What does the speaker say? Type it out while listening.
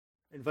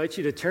I invite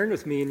you to turn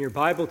with me in your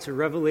Bible to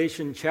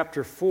Revelation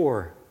chapter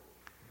 4.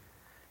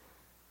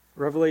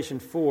 Revelation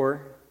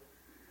 4.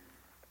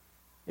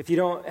 If you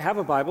don't have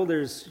a Bible,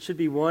 there should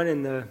be one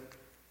in the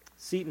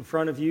seat in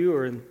front of you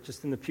or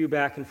just in the pew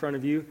back in front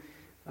of you.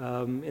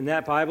 In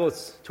that Bible,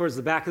 it's towards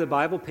the back of the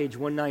Bible, page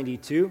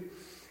 192.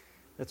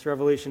 That's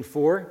Revelation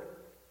 4.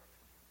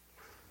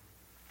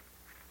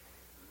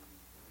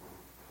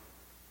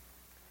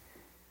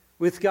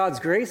 With God's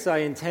grace, I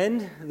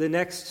intend the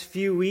next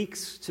few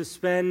weeks to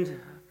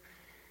spend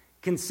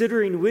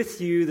considering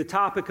with you the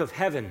topic of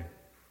heaven.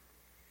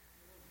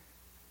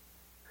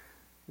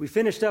 We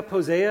finished up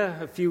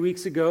Hosea a few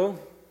weeks ago,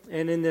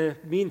 and in the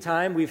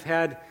meantime, we've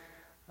had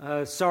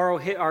sorrow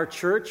hit our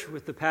church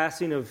with the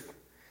passing of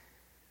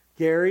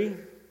Gary.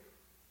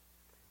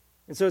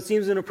 And so it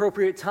seems an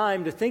appropriate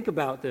time to think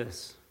about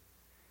this.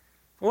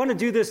 I want to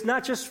do this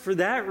not just for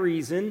that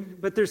reason,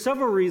 but there's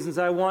several reasons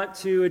I want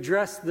to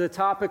address the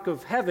topic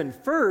of heaven.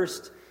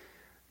 First,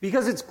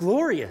 because it's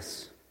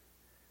glorious.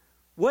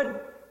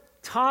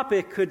 What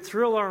topic could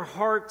thrill our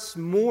hearts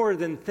more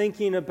than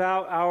thinking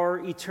about our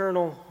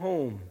eternal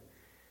home?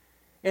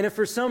 And if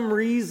for some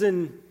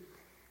reason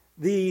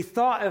the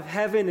thought of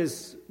heaven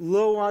is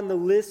low on the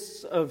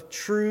lists of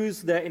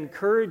truths that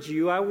encourage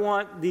you, I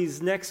want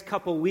these next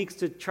couple weeks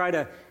to try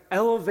to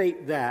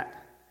elevate that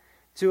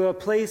to a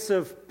place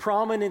of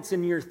prominence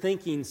in your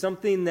thinking,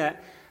 something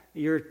that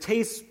your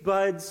taste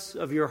buds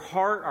of your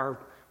heart are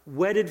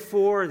wedded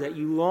for, that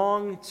you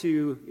long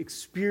to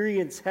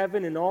experience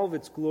heaven in all of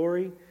its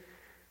glory.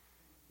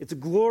 It's a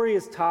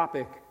glorious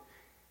topic.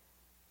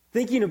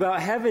 Thinking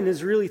about heaven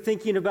is really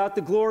thinking about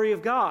the glory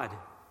of God.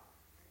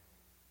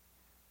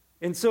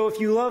 And so if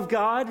you love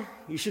God,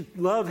 you should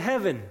love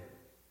heaven.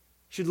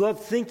 You should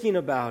love thinking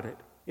about it.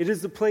 It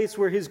is the place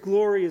where His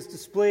glory is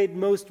displayed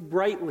most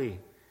brightly.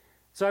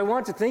 So I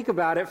want to think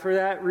about it for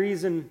that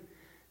reason,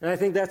 and I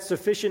think that's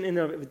sufficient in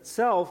and of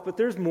itself, but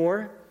there's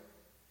more.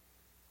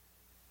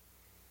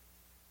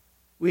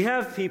 We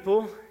have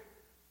people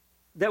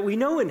that we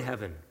know in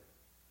heaven.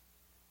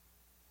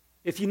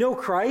 If you know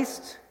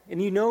Christ,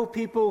 and you know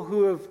people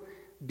who have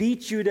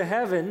beat you to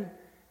heaven,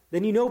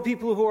 then you know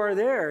people who are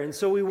there, and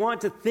so we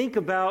want to think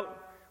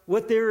about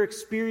what their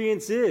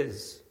experience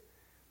is.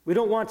 We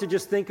don't want to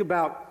just think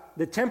about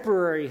the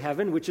temporary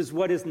heaven, which is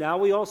what is now.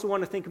 We also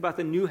want to think about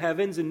the new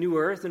heavens and new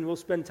earth, and we'll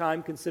spend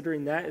time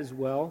considering that as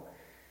well.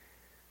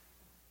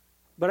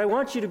 But I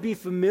want you to be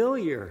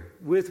familiar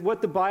with what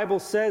the Bible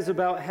says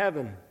about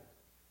heaven.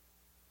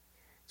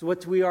 It's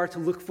what we are to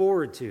look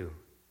forward to.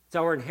 It's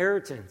our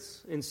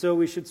inheritance, and so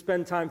we should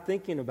spend time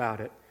thinking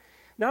about it.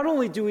 Not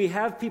only do we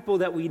have people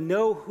that we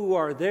know who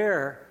are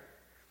there,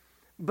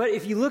 but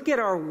if you look at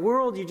our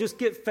world, you just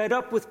get fed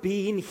up with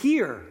being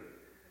here.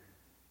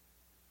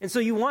 And so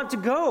you want to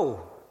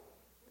go.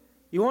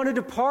 You want to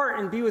depart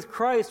and be with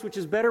Christ, which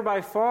is better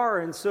by far.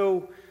 And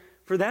so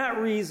for that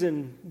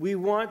reason, we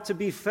want to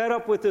be fed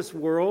up with this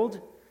world.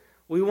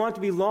 We want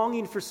to be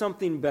longing for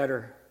something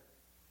better.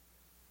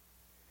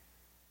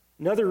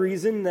 Another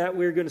reason that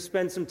we're going to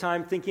spend some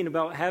time thinking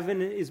about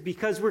heaven is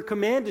because we're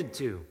commanded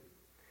to.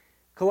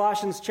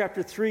 Colossians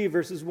chapter 3,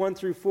 verses 1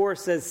 through 4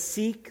 says,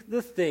 "Seek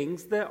the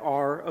things that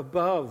are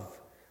above,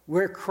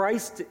 where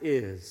Christ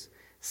is,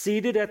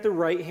 seated at the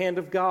right hand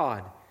of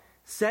God.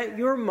 Set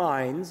your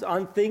minds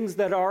on things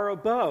that are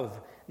above,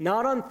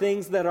 not on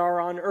things that are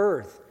on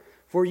earth.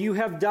 For you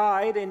have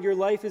died, and your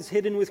life is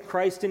hidden with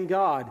Christ in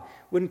God.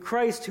 When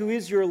Christ, who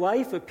is your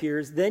life,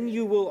 appears, then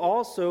you will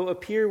also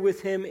appear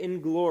with Him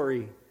in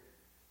glory."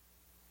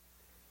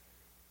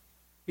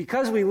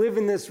 Because we live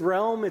in this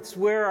realm, it's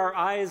where our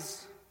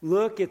eyes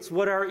look, it's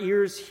what our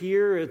ears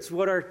hear, it's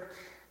what our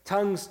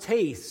tongues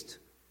taste.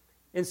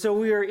 And so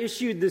we are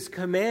issued this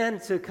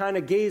command to kind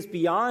of gaze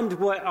beyond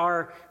what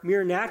our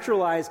mere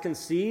natural eyes can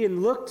see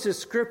and look to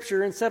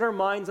Scripture and set our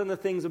minds on the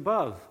things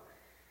above.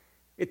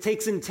 It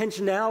takes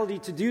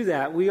intentionality to do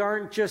that. We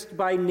aren't just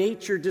by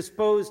nature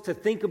disposed to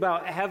think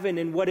about heaven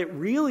and what it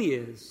really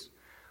is.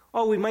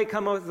 Oh, we might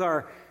come up with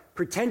our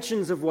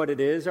pretensions of what it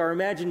is, our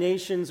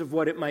imaginations of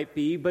what it might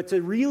be, but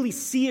to really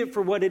see it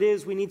for what it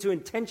is, we need to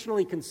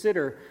intentionally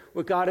consider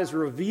what God has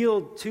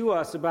revealed to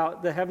us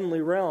about the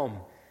heavenly realm.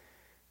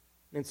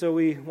 And so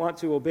we want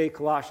to obey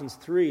Colossians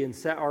 3 and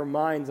set our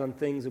minds on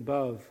things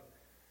above.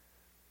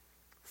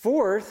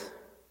 Fourth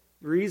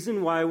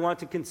reason why I want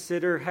to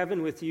consider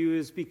heaven with you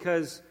is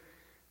because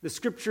the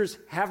Scriptures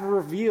have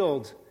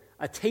revealed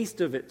a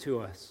taste of it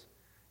to us.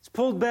 It's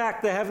pulled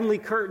back the heavenly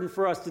curtain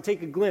for us to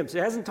take a glimpse.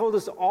 It hasn't told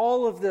us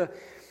all of the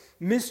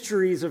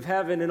mysteries of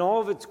heaven and all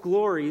of its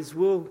glories.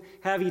 We'll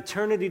have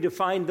eternity to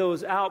find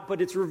those out,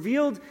 but it's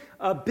revealed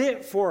a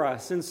bit for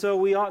us, and so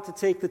we ought to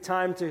take the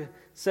time to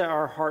set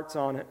our hearts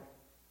on it.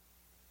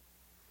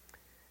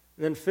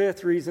 And then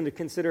fifth reason to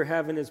consider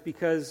heaven is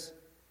because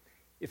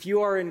if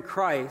you are in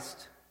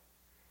Christ,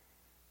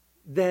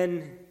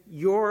 then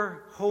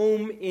your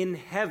home in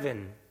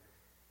heaven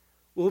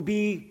will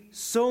be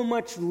so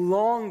much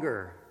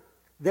longer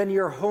than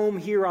your home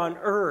here on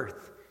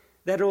earth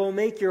that it will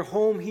make your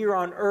home here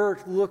on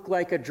earth look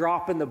like a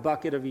drop in the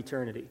bucket of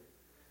eternity.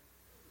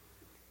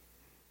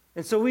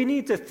 And so we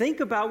need to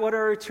think about what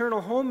our eternal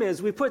home is.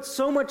 We put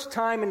so much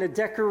time into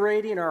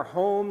decorating our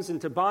homes,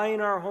 into buying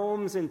our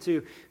homes,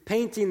 into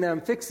painting them,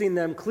 fixing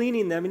them,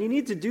 cleaning them, and you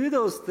need to do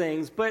those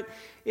things. But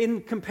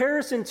in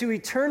comparison to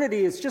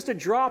eternity, it's just a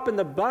drop in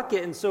the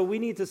bucket, and so we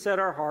need to set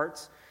our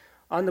hearts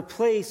on the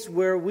place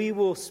where we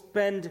will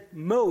spend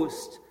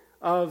most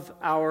of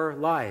our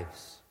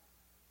lives.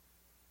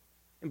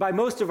 And by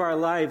most of our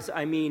lives,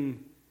 I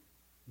mean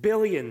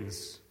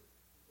billions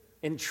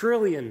and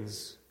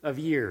trillions of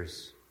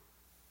years.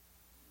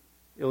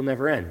 It will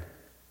never end.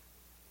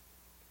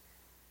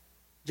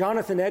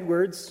 Jonathan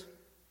Edwards,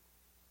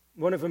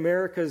 one of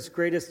America's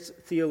greatest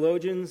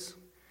theologians,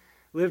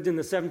 lived in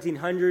the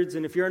 1700s,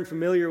 and if you're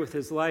unfamiliar with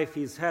his life,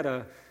 he's had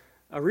a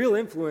real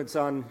influence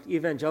on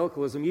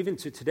evangelicalism, even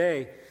to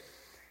today.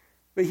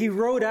 But he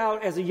wrote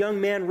out as a young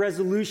man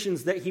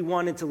resolutions that he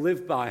wanted to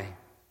live by.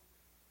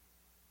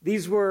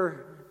 These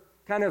were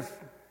kind of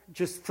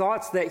just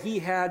thoughts that he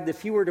had.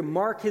 If he were to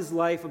mark his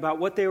life about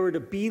what they were to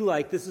be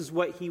like, this is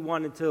what he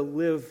wanted to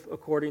live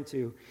according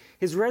to.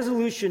 His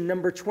resolution,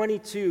 number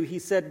 22, he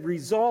said,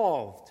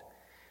 resolved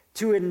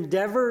to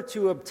endeavor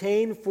to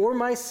obtain for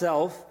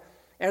myself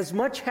as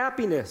much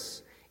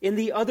happiness in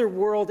the other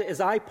world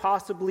as I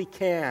possibly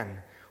can,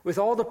 with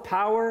all the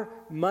power,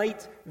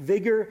 might,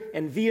 vigor,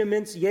 and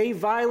vehemence, yea,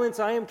 violence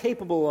I am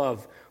capable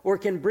of, or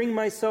can bring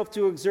myself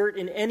to exert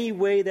in any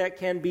way that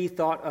can be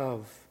thought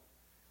of.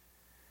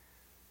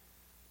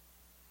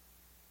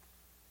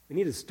 We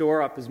need to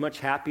store up as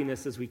much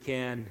happiness as we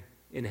can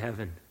in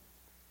heaven.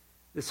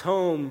 This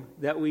home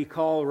that we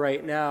call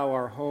right now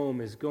our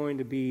home is going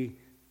to be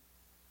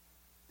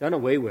done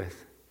away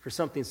with for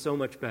something so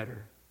much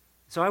better.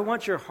 So I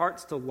want your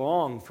hearts to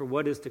long for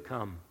what is to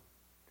come,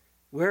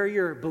 where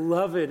your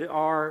beloved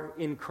are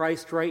in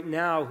Christ right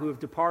now who have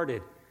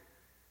departed,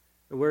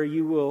 and where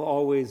you will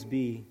always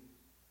be.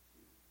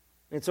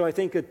 And so I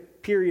think a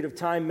period of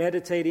time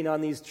meditating on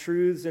these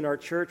truths in our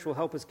church will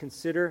help us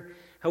consider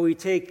how we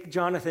take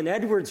Jonathan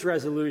Edwards'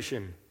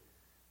 resolution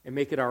and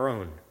make it our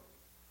own.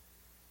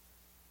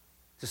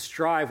 To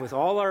strive with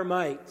all our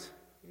might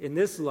in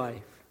this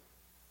life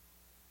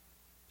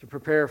to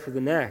prepare for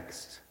the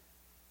next.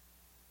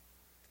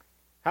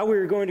 How we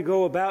are going to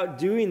go about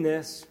doing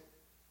this,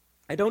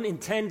 I don't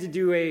intend to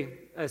do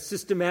a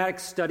systematic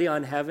study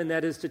on heaven,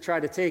 that is to try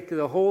to take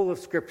the whole of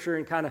Scripture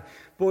and kind of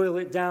boil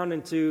it down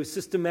into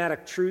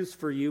systematic truths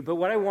for you. But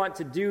what I want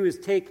to do is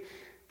take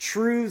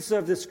truths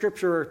of the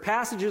Scripture or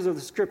passages of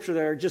the Scripture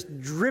that are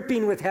just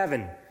dripping with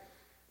heaven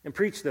and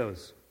preach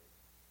those.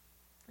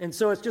 And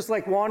so it's just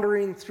like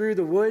wandering through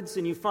the woods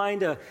and you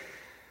find a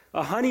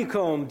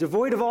honeycomb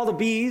devoid of all the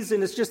bees,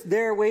 and it's just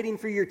there waiting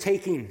for your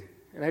taking.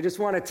 And I just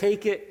want to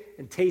take it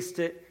and taste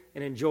it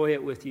and enjoy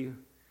it with you.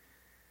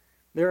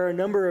 There are a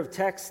number of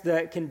texts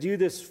that can do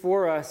this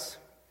for us.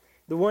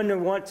 The one I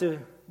want to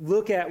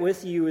look at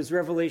with you is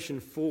Revelation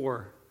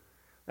 4.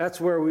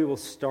 That's where we will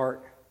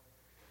start.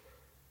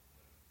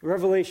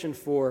 Revelation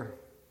 4.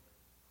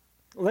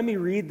 Let me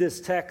read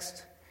this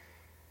text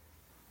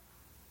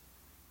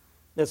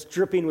that's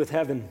dripping with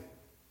heaven.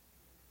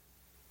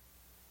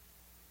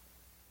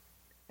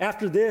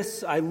 After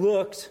this I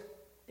looked,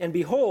 and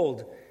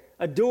behold,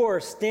 a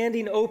door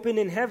standing open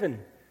in heaven.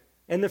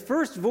 And the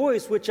first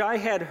voice which I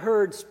had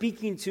heard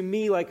speaking to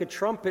me like a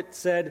trumpet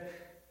said,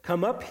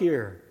 "Come up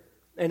here,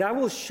 and I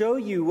will show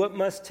you what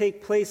must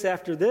take place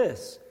after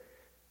this."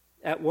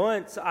 At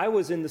once I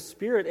was in the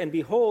Spirit, and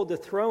behold, a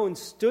throne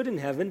stood in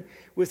heaven,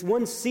 with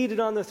one seated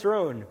on the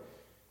throne.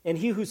 And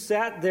he who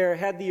sat there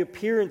had the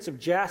appearance of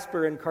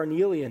jasper and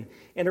carnelian,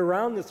 and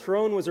around the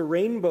throne was a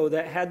rainbow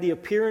that had the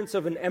appearance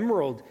of an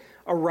emerald.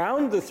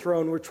 Around the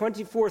throne were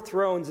 24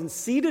 thrones, and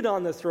seated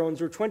on the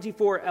thrones were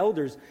 24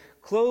 elders,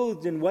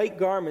 clothed in white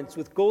garments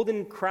with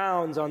golden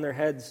crowns on their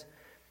heads.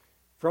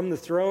 From the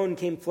throne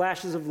came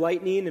flashes of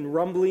lightning and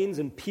rumblings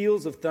and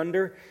peals of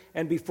thunder,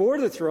 and before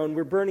the throne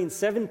were burning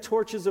 7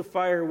 torches of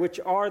fire, which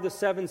are the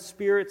 7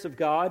 spirits of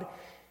God.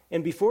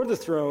 And before the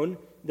throne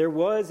there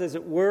was, as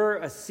it were,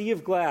 a sea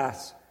of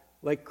glass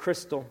like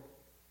crystal.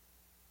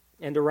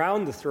 And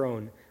around the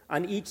throne,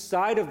 on each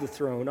side of the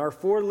throne, are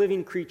 4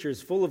 living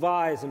creatures full of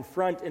eyes in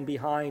front and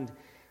behind.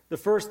 The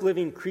first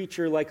living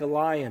creature like a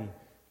lion,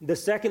 the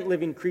second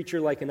living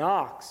creature like an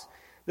ox,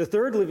 the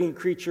third living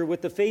creature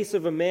with the face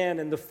of a man,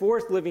 and the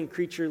fourth living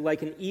creature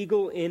like an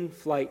eagle in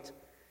flight.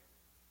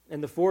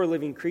 And the 4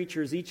 living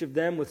creatures, each of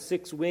them with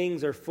 6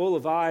 wings, are full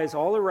of eyes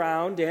all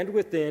around and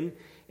within,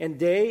 and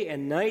day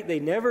and night they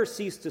never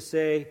cease to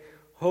say,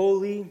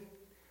 "Holy,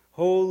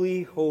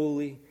 holy,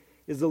 holy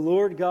is the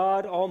Lord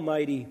God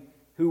Almighty,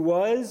 who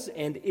was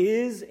and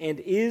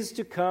is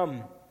to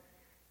come."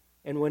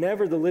 And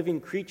whenever the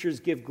living creatures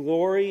give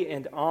glory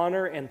and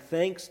honor and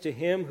thanks to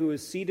him who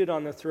is seated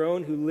on the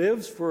throne, who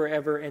lives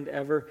forever and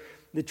ever,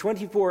 the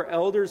 24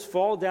 elders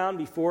fall down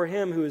before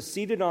him who is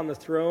seated on the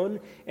throne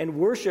and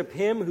worship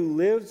him who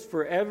lives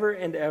forever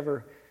and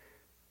ever.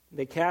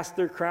 They cast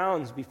their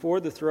crowns before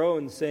the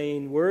throne,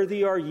 saying,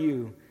 "Worthy are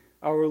you,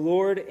 our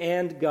Lord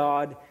and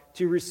God,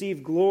 to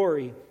receive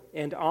glory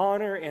and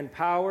honor and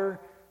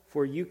power,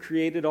 for you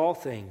created all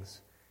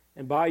things,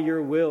 and by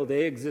your will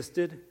they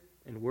existed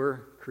and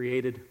were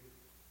created.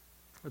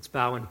 Let's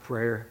bow in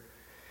prayer.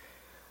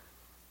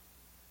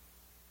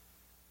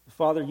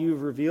 Father,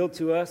 you've revealed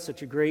to us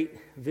such a great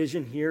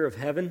vision here of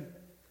heaven.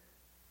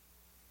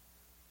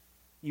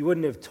 You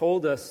wouldn't have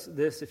told us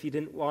this if you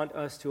didn't want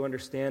us to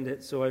understand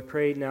it. So I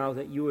pray now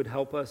that you would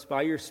help us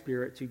by your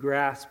Spirit to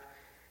grasp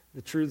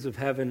the truths of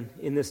heaven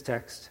in this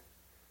text.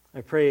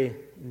 I pray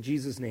in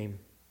Jesus' name,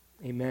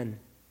 amen.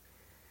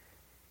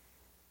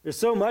 There's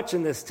so much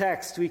in this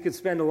text. We could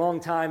spend a long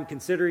time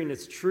considering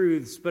its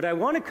truths, but I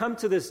want to come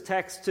to this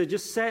text to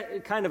just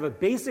set kind of a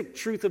basic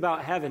truth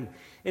about heaven.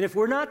 And if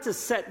we're not to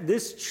set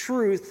this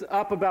truth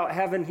up about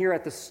heaven here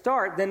at the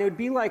start, then it would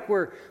be like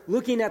we're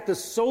looking at the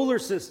solar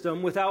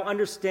system without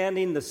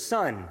understanding the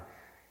sun.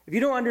 If you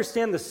don't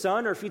understand the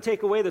sun, or if you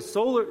take away the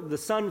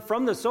sun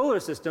from the solar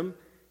system,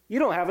 you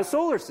don't have a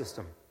solar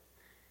system.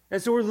 And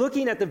so we're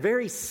looking at the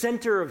very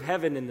center of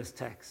heaven in this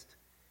text.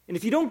 And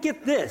if you don't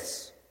get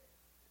this,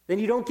 then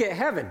you don't get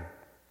heaven.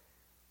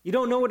 You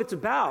don't know what it's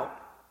about.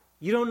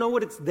 You don't know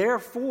what it's there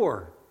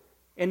for.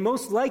 And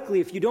most likely,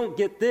 if you don't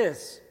get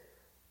this,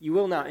 you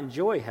will not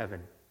enjoy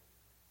heaven.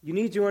 You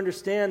need to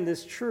understand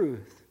this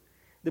truth.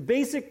 The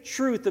basic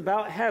truth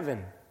about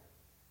heaven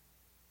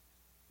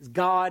is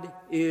God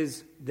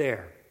is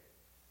there.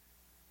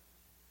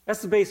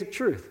 That's the basic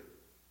truth.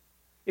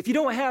 If you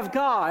don't have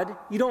God,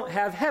 you don't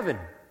have heaven.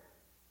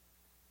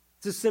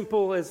 It's as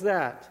simple as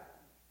that.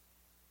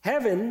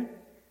 Heaven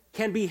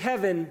can be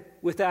heaven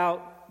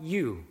without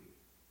you.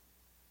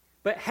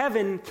 But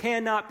heaven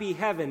cannot be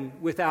heaven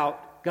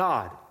without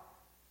God.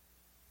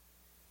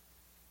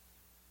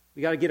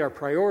 We got to get our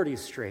priorities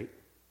straight.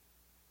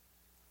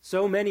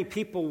 So many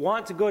people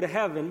want to go to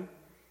heaven,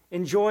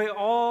 enjoy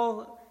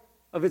all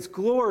of its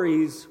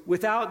glories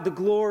without the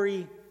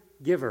glory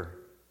giver,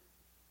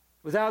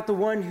 without the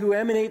one who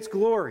emanates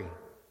glory.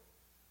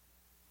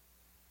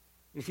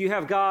 If you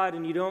have God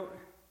and you don't,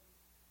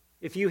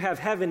 if you have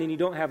heaven and you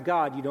don't have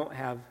God, you don't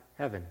have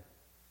heaven.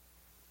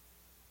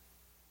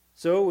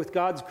 So, with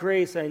God's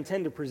grace, I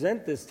intend to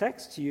present this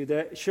text to you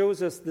that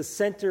shows us the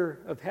center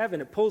of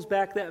heaven. It pulls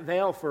back that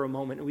veil for a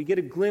moment, and we get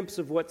a glimpse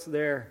of what's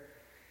there.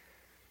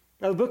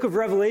 Now, the book of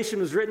Revelation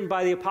was written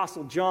by the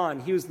Apostle John.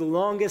 He was the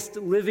longest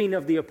living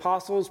of the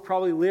apostles,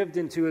 probably lived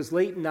into his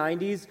late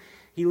 90s.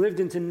 He lived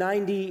into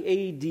 90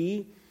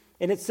 A.D.,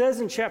 and it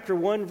says in chapter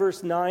 1,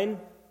 verse 9,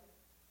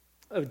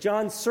 of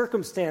John's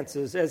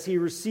circumstances as he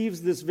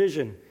receives this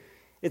vision.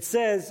 It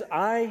says,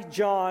 I,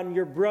 John,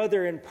 your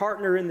brother and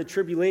partner in the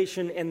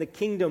tribulation and the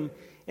kingdom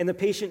and the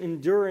patient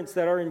endurance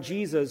that are in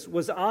Jesus,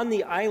 was on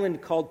the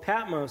island called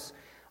Patmos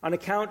on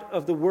account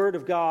of the word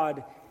of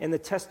God and the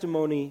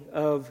testimony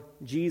of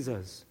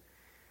Jesus.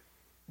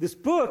 This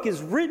book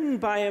is written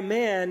by a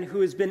man who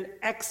has been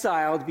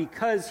exiled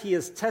because he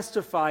has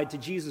testified to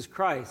Jesus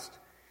Christ.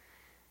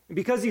 And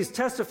because he's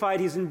testified,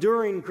 he's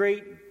enduring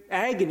great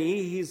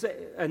agony. He's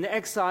an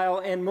exile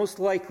and most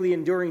likely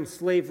enduring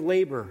slave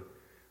labor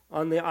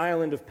on the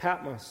island of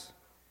Patmos.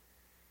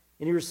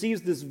 And he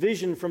receives this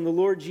vision from the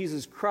Lord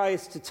Jesus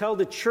Christ to tell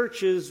the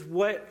churches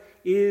what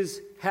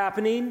is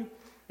happening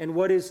and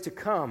what is to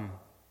come.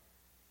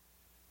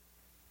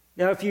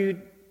 Now, if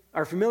you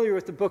are familiar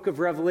with the book of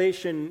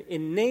Revelation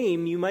in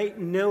name, you might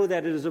know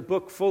that it is a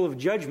book full of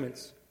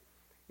judgments.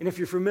 And if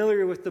you're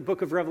familiar with the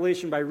book of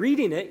Revelation by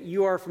reading it,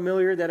 you are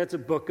familiar that it's a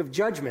book of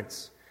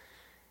judgments.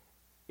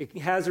 It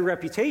has a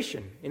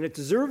reputation, and it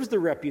deserves the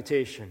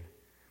reputation.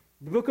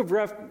 The book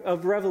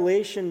of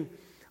Revelation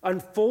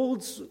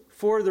unfolds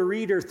for the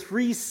reader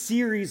 3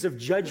 series of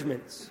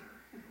judgments.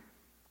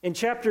 In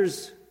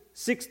chapters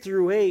 6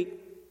 through 8,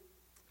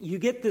 you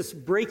get this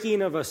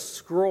breaking of a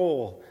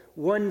scroll,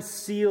 one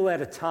seal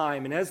at a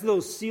time. And as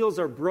those seals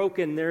are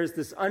broken, there's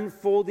this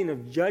unfolding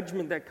of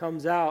judgment that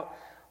comes out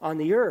on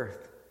the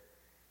earth.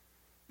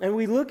 And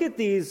we look at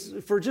these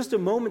for just a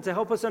moment to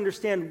help us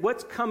understand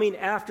what's coming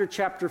after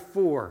chapter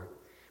 4.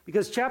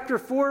 Because chapter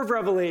 4 of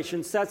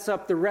Revelation sets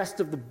up the rest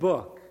of the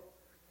book.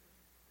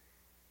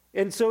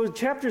 And so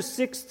chapters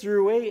 6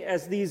 through 8,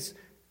 as these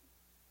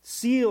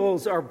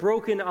seals are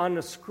broken on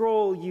a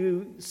scroll,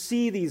 you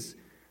see these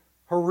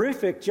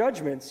horrific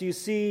judgments. You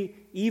see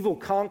evil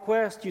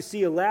conquest. You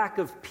see a lack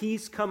of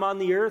peace come on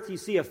the earth. You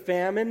see a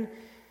famine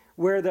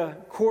where the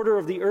quarter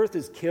of the earth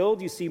is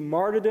killed. You see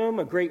martyrdom,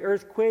 a great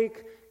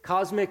earthquake,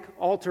 cosmic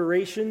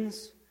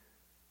alterations,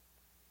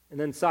 and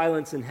then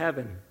silence in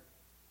heaven.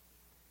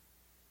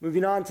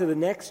 Moving on to the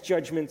next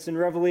judgments in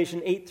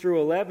Revelation 8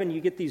 through 11,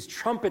 you get these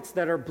trumpets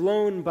that are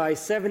blown by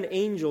 7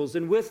 angels,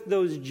 and with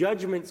those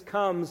judgments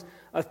comes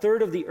a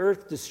third of the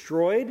earth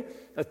destroyed,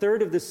 a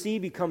third of the sea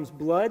becomes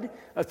blood,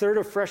 a third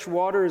of fresh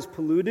water is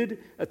polluted,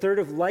 a third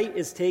of light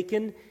is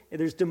taken, and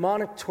there's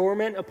demonic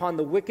torment upon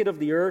the wicked of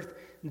the earth.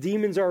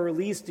 Demons are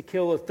released to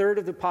kill a third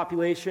of the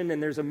population,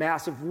 and there's a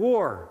massive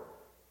war.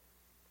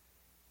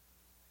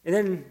 And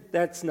then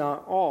that's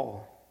not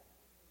all.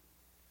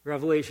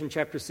 Revelation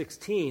chapter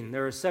 16,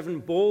 there are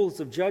 7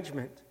 bowls of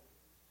judgment.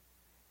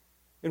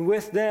 And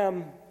with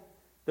them,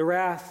 the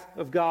wrath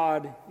of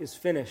God is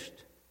finished.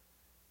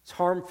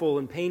 harmful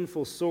and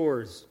painful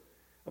sores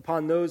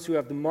upon those who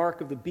have the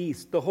mark of the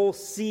beast. The whole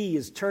sea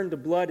is turned to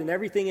blood, and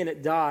everything in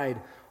it died.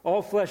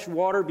 All flesh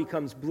water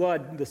becomes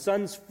blood. The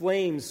sun's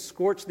flames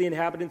scorch the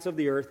inhabitants of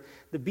the earth.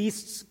 The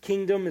beast's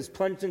kingdom is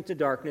plunged into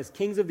darkness.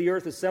 Kings of the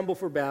earth assemble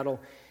for battle,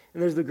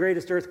 and there's the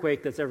greatest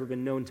earthquake that's ever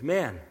been known to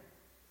man.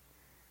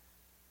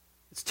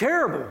 It's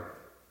terrible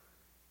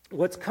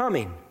what's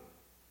coming.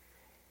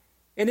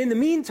 And in the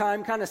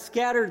meantime, kind of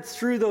scattered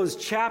through those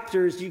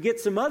chapters, you get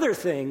some other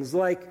things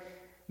like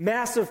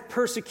massive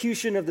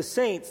persecution of the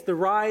saints, the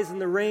rise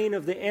and the reign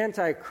of the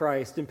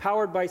Antichrist,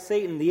 empowered by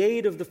Satan, the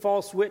aid of the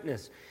false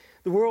witness,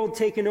 the world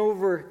taken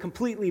over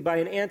completely by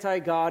an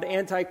anti-God,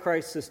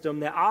 anti-Christ system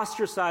that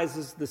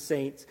ostracizes the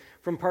saints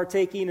from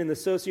partaking in the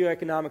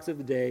socioeconomics of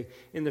the day.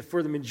 And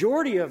for the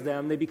majority of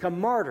them, they become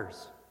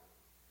martyrs.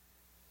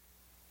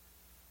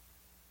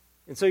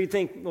 And so you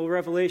think, well,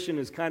 Revelation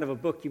is kind of a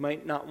book you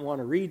might not want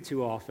to read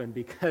too often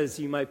because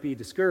you might be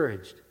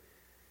discouraged.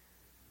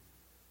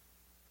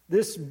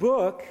 This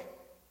book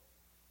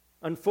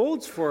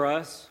unfolds for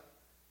us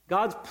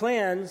God's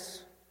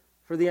plans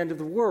for the end of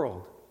the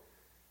world.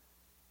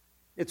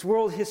 It's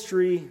world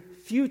history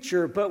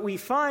future, but we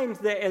find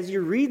that as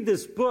you read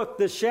this book,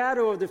 the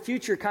shadow of the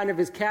future kind of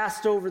is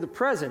cast over the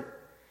present.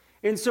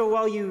 And so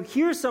while you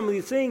hear some of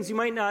these things, you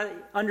might not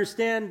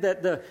understand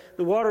that the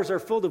waters are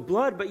full of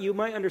blood, but you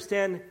might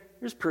understand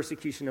there's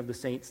persecution of the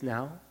saints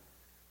now.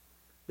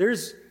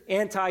 There's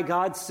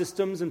anti-God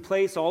systems in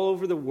place all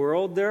over the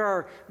world. There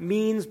are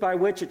means by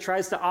which it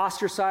tries to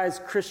ostracize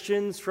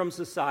Christians from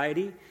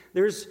society.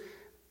 There's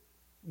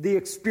the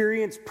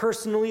experience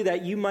personally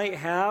that you might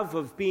have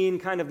of being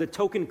kind of the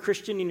token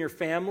Christian in your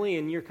family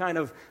and you're kind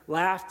of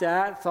laughed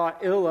at, thought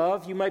ill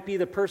of. You might be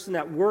the person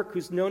at work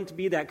who's known to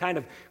be that kind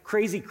of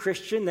crazy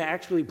Christian that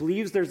actually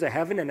believes there's a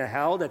heaven and a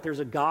hell, that there's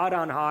a God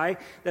on high,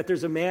 that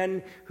there's a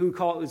man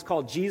who's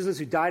called Jesus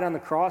who died on the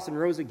cross and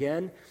rose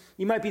again.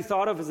 You might be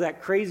thought of as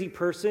that crazy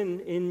person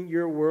in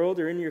your world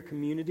or in your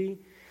community.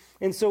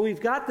 And so we've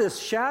got this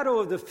shadow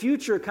of the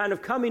future kind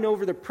of coming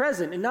over the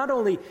present. And not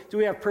only do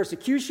we have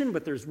persecution,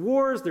 but there's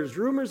wars, there's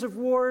rumors of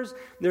wars,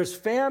 there's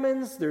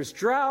famines, there's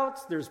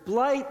droughts, there's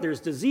blight, there's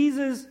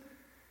diseases.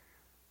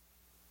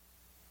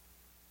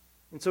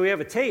 And so we have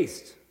a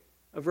taste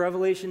of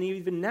Revelation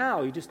even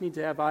now. You just need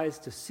to have eyes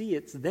to see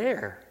it's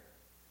there.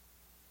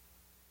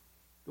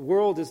 The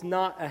world is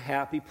not a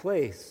happy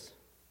place.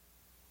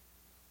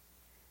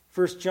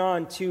 1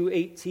 John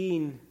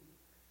 2:18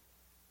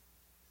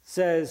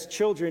 says,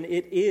 "Children,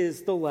 it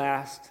is the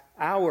last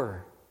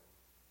hour.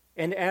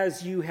 And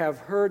as you have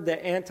heard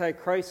that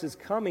Antichrist is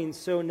coming,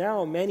 so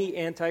now many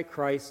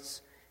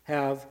Antichrists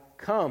have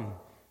come.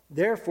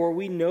 Therefore,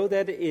 we know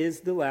that it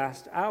is the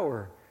last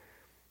hour."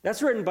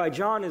 That's written by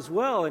John as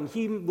well, and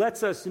he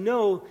lets us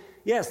know,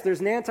 yes,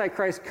 there's an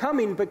Antichrist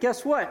coming, but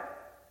guess what?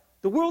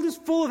 The world is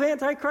full of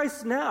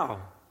Antichrists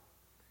now.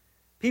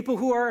 People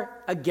who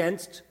are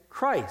against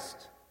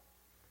Christ.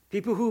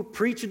 People who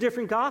preach a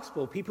different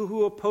gospel. People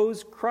who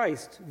oppose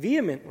Christ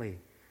vehemently.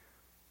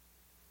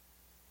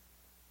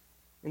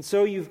 And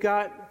so you've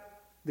got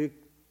the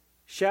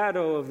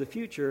shadow of the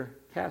future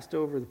cast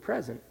over the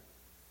present.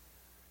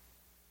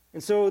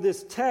 And so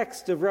this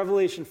text of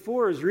Revelation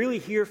 4 is really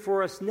here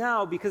for us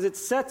now because it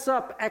sets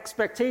up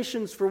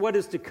expectations for what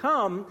is to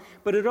come,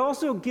 but it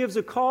also gives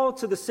a call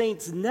to the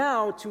saints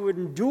now to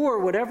endure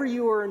whatever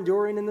you are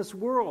enduring in this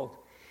world.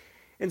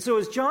 And so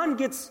as John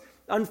gets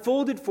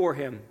unfolded for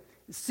him,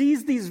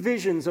 sees these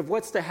visions of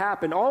what's to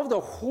happen, all of the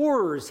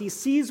horrors he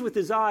sees with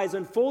his eyes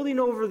unfolding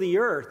over the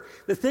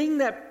earth, the thing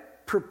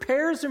that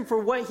prepares him for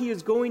what he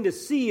is going to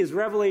see is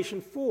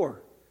Revelation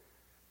 4.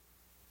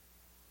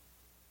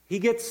 He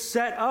gets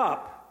set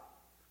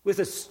up with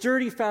a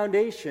sturdy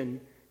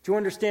foundation to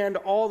understand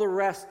all the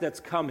rest that's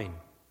coming.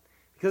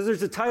 Because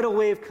there's a tidal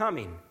wave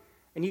coming,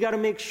 and you got to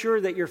make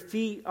sure that your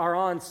feet are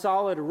on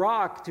solid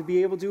rock to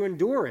be able to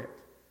endure it.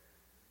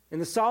 And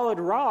the solid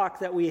rock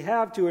that we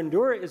have to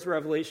endure it is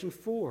Revelation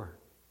 4.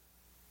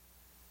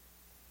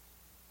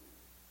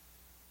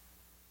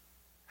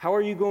 How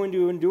are you going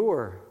to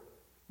endure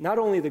not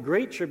only the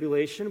great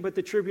tribulation, but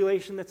the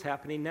tribulation that's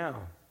happening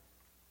now?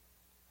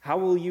 How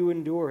will you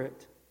endure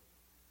it?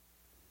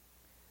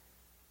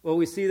 Well,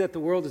 we see that the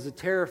world is a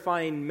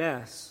terrifying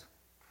mess,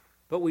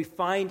 but we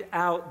find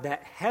out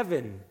that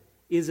heaven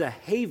is a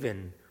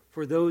haven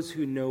for those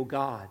who know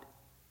God.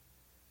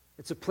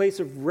 It's a place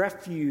of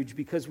refuge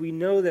because we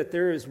know that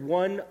there is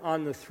one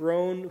on the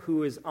throne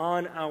who is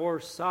on our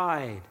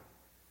side.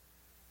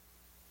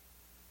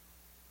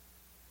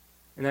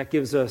 And that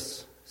gives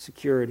us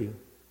security.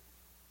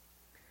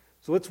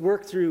 So let's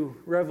work through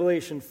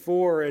Revelation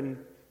 4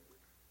 and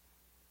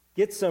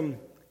get some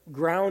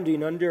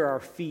grounding under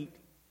our feet.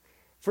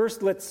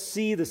 First, let's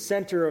see the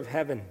center of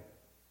heaven.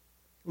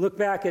 Look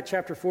back at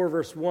chapter 4,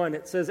 verse 1.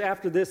 It says,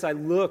 "After this I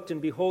looked,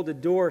 and behold, a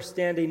door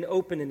standing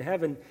open in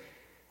heaven.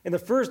 And the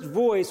first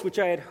voice which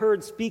I had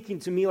heard speaking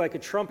to me like a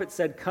trumpet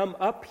said, 'Come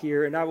up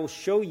here, and I will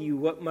show you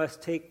what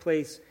must take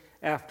place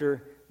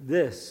after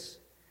this.'"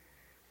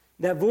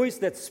 That voice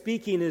that's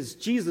speaking is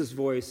Jesus'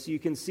 voice. You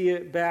can see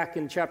it back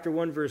in chapter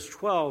 1, verse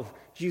 12.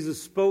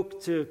 Jesus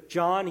spoke to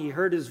John, he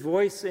heard his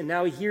voice, and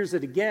now he hears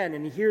it again,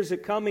 and he hears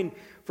it coming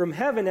from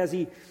heaven as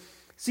he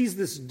sees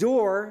this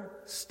door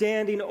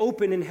standing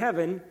open in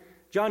heaven.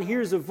 John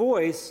hears a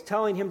voice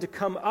telling him to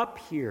come up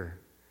here.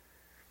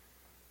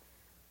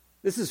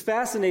 This is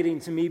fascinating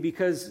to me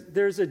because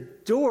there's a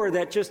door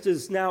that just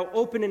is now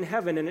open in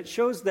heaven, and it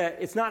shows that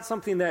it's not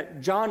something that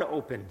John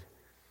opened.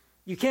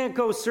 You can't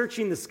go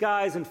searching the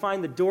skies and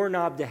find the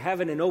doorknob to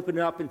heaven and open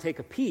it up and take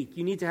a peek.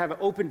 You need to have it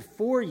opened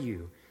for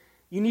you.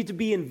 You need to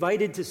be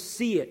invited to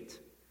see it.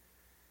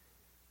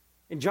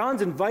 And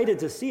John's invited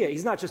to see it.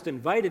 He's not just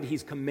invited,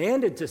 he's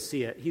commanded to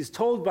see it. He's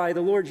told by the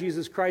Lord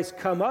Jesus Christ,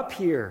 come up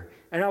here,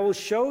 and I will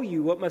show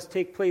you what must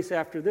take place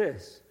after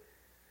this.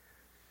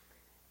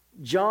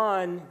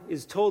 John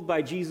is told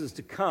by Jesus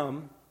to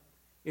come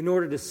in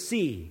order to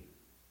see.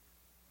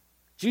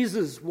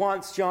 Jesus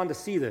wants John to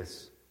see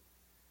this.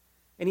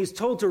 And he's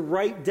told to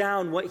write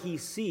down what he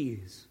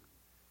sees.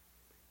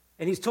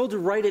 And he's told to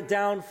write it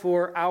down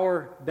for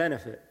our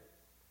benefit.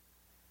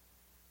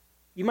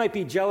 You might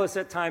be jealous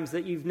at times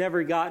that you've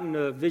never gotten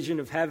a vision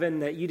of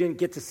heaven, that you didn't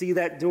get to see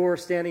that door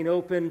standing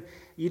open.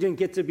 You didn't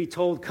get to be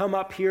told, come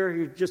up here.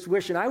 You're just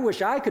wishing, I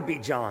wish I could be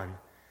John.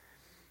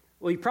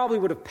 Well, he probably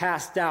would have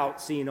passed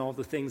out seeing all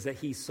the things that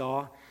he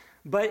saw.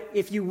 But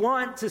if you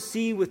want to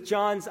see with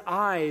John's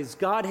eyes,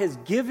 God has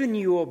given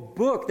you a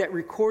book that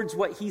records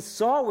what he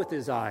saw with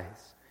his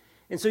eyes.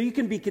 And so you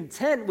can be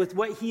content with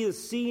what he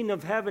is seeing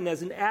of heaven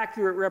as an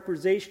accurate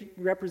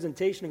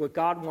representation of what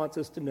God wants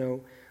us to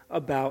know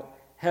about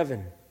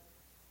heaven.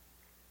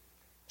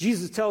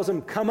 Jesus tells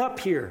him, come up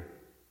here.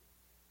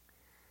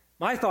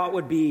 My thought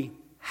would be,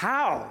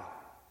 how?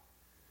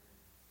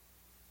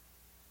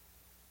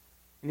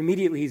 And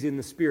immediately he's in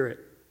the Spirit.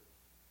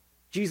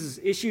 Jesus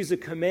issues a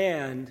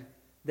command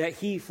that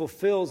he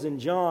fulfills in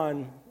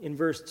John in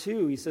verse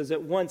 2. He says,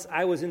 at once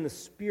I was in the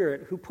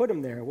Spirit. Who put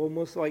him there? Well,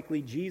 most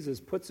likely Jesus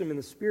puts him in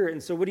the Spirit.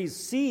 And so what he's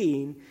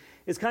seeing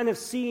is kind of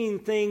seeing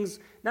things,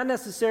 not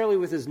necessarily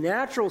with his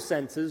natural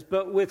senses,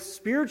 but with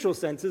spiritual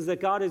senses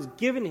that God has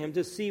given him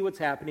to see what's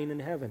happening in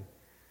heaven.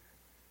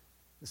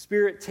 The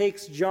Spirit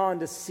takes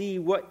John to see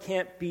what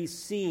can't be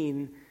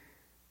seen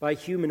by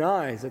human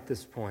eyes at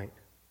this point.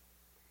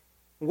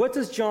 What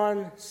does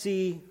John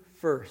see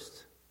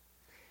first?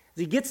 As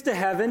he gets to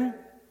heaven,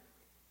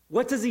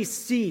 what does he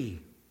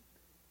see?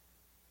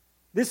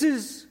 This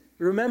is,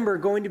 remember,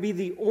 going to be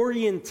the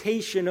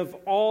orientation of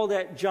all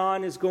that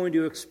John is going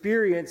to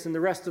experience in the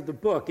rest of the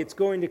book. It's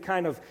going to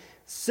kind of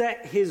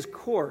set his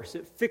course.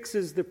 It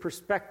fixes the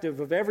perspective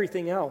of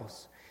everything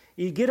else.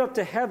 You get up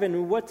to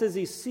heaven, what does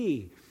he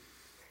see?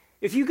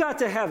 If you got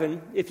to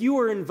heaven, if you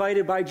were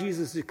invited by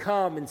Jesus to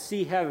come and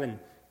see heaven,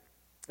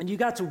 and you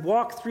got to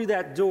walk through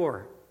that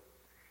door,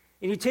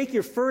 and you take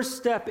your first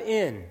step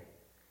in,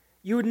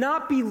 you would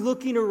not be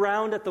looking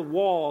around at the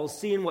walls,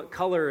 seeing what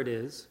color it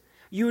is.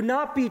 You would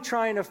not be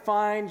trying to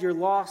find your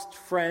lost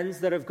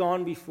friends that have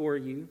gone before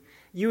you.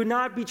 You would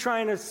not be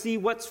trying to see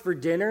what's for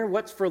dinner,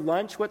 what's for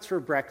lunch, what's for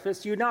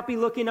breakfast. You would not be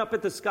looking up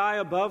at the sky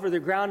above or the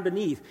ground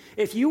beneath.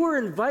 If you were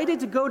invited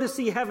to go to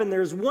see heaven,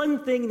 there's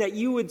one thing that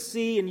you would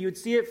see, and you would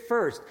see it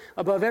first,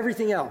 above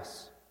everything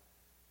else.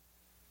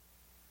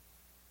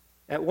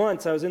 At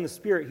once I was in the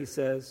Spirit, he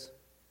says,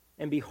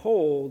 and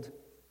behold,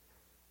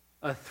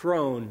 a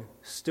throne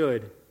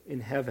stood in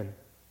heaven,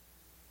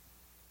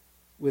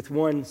 with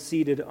one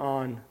seated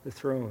on the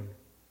throne.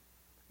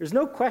 There's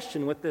no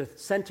question what the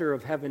center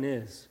of heaven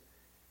is.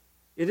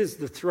 It is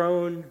the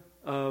throne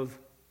of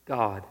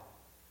God.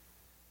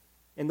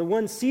 And the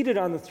one seated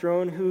on the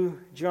throne who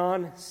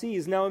John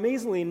sees. Now,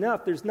 amazingly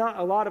enough, there's not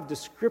a lot of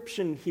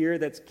description here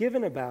that's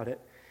given about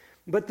it,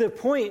 but the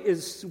point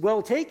is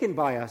well taken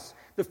by us.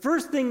 The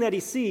first thing that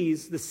he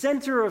sees, the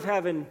center of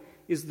heaven,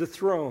 is the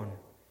throne.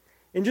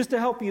 And just to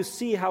help you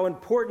see how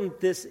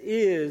important this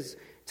is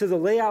to the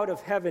layout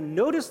of heaven,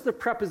 notice the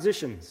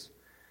prepositions.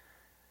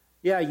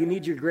 Yeah, you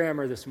need your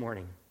grammar this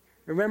morning.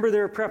 Remember,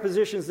 there are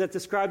prepositions that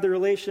describe the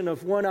relation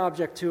of one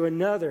object to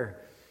another.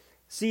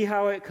 See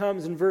how it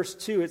comes in verse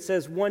 2. It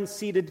says one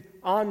seated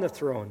on the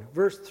throne.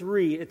 Verse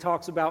 3, it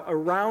talks about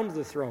around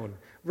the throne.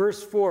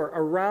 Verse 4,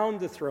 around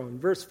the throne.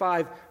 Verse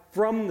 5,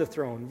 from the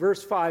throne.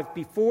 Verse 5,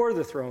 before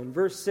the throne.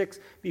 Verse 6,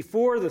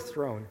 before the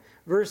throne.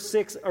 Verse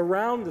 6,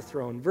 around the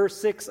throne. Verse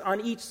 6,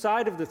 on each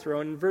side of the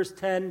throne. And verse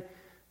 10,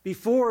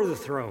 before the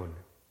throne.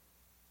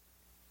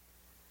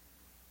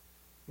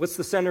 What's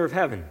the center of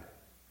heaven?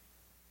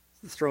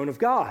 It's the throne of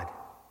God.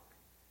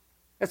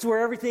 That's where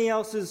everything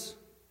else is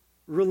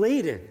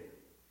related.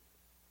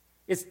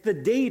 It's the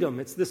datum.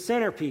 It's the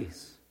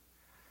centerpiece.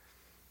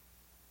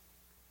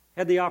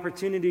 Had the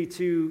opportunity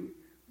to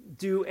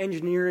do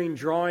engineering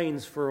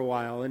drawings for a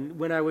while, and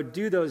when I would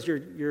do those,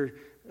 you're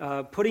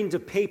putting to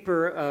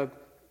paper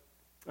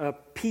a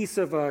piece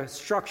of a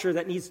structure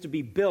that needs to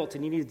be built,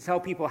 and you need to tell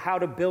people how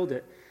to build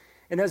it.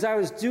 And as I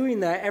was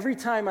doing that, every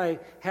time I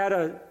had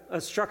a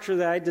structure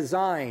that I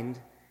designed,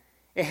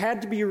 it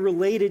had to be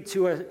related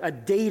to a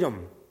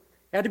datum.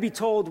 I had to be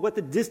told what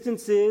the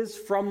distance is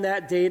from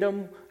that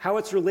datum, how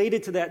it's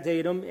related to that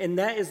datum, and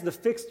that is the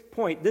fixed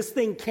point. This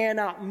thing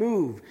cannot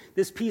move.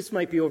 This piece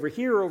might be over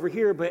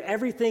here, but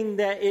everything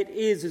that it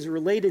is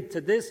related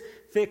to this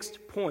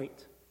fixed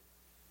point.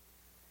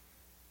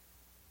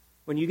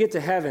 When you get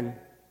to heaven,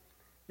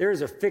 there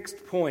is a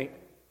fixed point,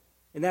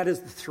 and that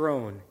is the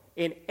throne.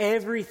 And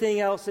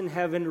everything else in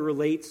heaven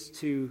relates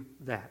to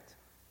that.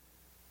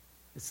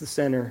 It's the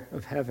center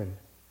of heaven.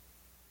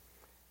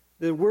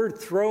 The word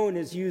throne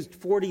is used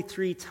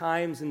 43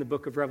 times in the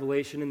book of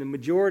Revelation, and the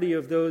majority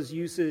of those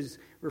uses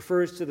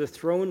refers to the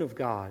throne of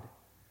God.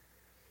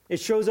 It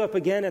shows up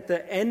again at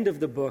the end of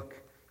the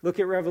book. Look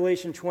at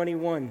Revelation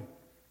 21,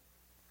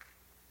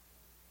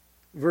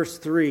 verse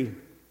 3.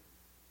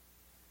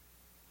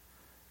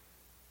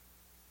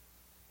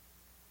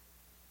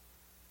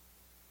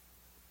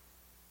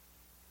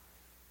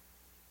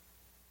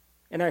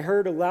 And I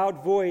heard a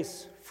loud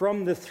voice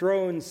from the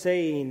throne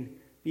saying,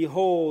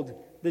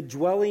 "Behold, the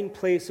dwelling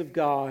place of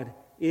God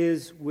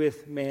is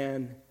with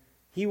man.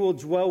 He will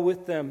dwell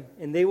with them,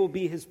 and they will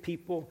be his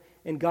people,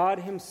 and God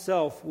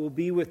himself will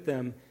be with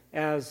them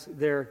as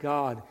their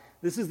God."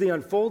 This is the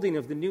unfolding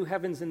of the new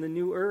heavens and the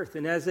new earth.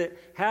 And as it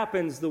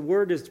happens, the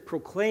word is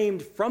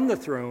proclaimed from the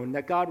throne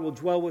that God will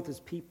dwell with his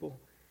people.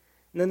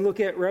 And then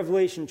look at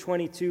Revelation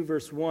 22,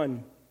 verse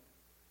 1.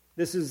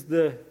 This is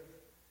the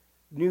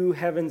new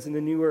heavens and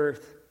the new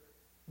earth.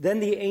 Then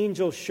the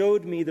angel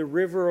showed me the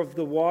river of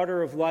the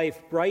water of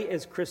life, bright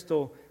as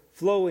crystal,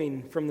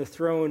 flowing from the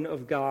throne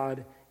of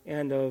God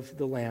and of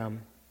the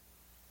Lamb.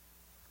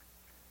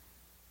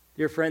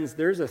 Dear friends,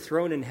 there's a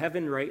throne in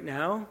heaven right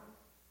now,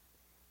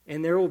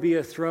 and there will be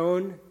a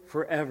throne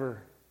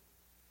forever.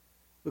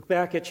 Look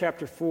back at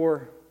chapter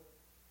 4,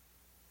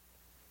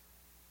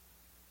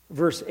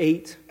 verse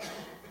 8.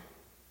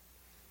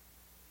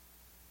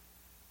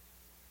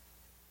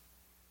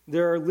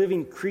 There are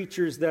living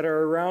creatures that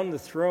are around the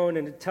throne,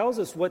 and it tells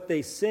us what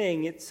they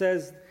sing. It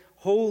says,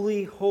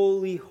 "Holy,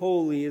 holy,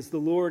 holy is the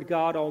Lord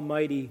God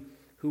Almighty,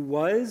 who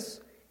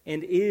was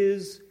and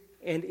is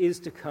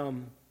to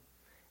come."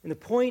 And the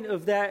point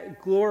of that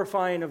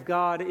glorifying of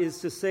God is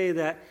to say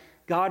that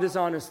God is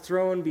on his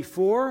throne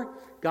before,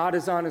 God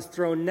is on his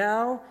throne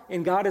now,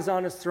 and God is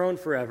on his throne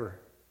forever.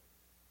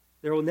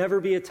 There will never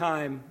be a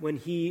time when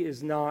he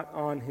is not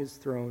on his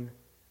throne.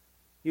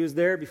 He was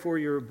there before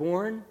you were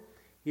born.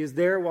 He is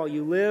there while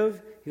you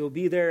live. He will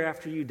be there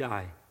after you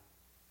die.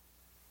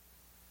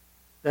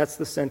 That's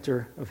the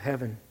center of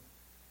heaven.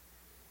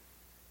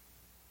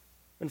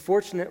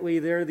 Unfortunately,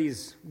 there are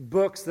these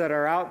books that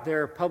are out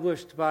there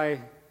published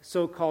by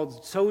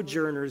so-called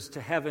sojourners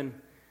to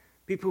heaven,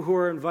 people who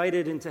are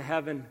invited into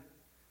heaven,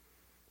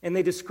 and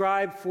they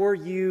describe for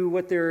you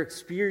what their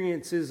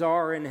experiences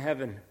are in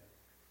heaven.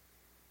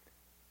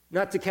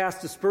 Not to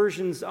cast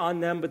aspersions on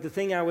them, but the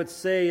thing I would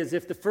say is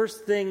if the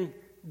first thing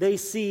they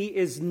see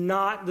is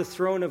not the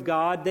throne of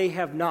God, they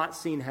have not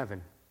seen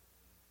heaven.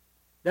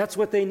 That's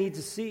what they need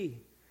to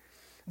see.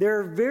 There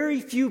are very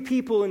few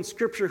people in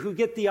Scripture who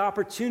get the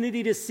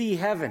opportunity to see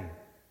heaven.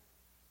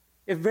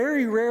 It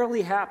very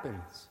rarely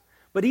happens.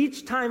 But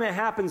each time it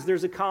happens,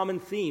 there's a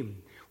common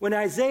theme. When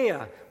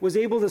Isaiah was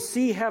able to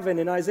see heaven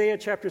in Isaiah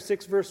chapter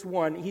 6, verse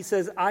 1, he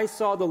says, "I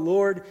saw the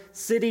Lord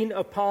sitting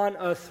upon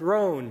a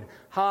throne,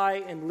 high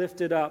and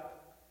lifted up."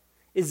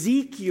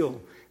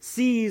 Ezekiel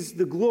sees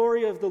the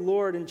glory of the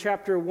Lord in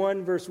chapter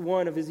 1, verse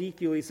 1 of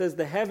Ezekiel. He says,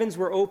 "The heavens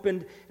were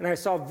opened, and I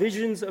saw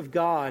visions of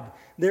God.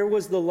 There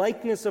was the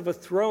likeness of a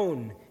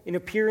throne, in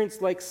appearance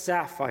like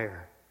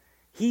sapphire."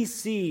 He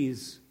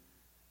sees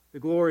the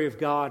glory of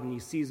God, and he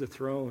sees a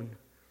throne.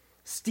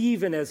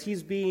 Stephen, as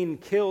he's being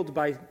killed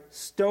by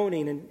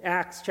stoning, in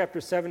Acts chapter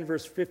 7,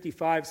 verse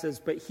 55, says,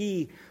 "But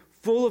he,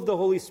 full of the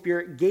Holy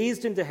Spirit,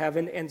 gazed into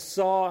heaven and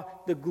saw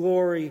the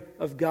glory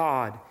of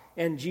God,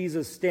 and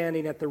Jesus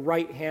standing at the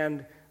right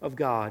hand of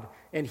God.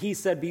 And he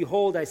said,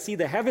 'Behold, I see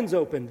the heavens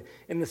opened,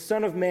 and the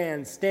Son of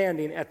Man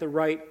standing at the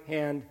right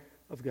hand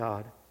of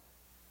God.'"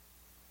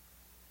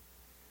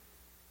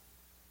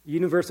 The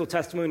universal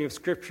testimony of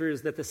Scripture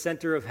is that the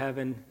center of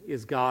heaven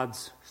is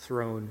God's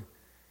throne.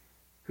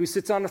 Who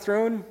sits on the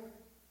throne?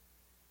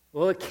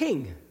 Well, a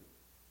king.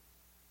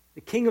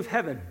 The king of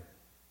heaven,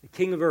 the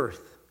king of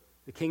earth,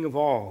 the king of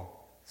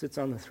all sits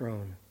on the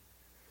throne.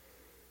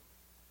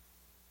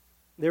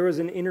 There was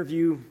an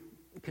interview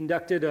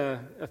conducted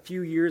a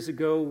few years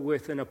ago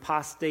with an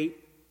apostate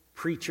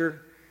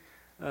preacher.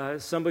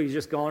 Somebody who's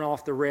just gone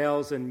off the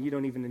rails, and you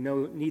don't even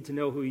need to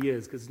know who he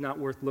is because it's not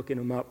worth looking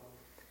him up.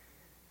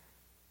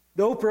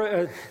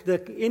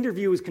 The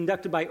interview was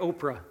conducted by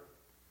Oprah.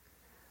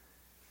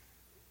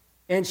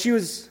 And she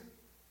was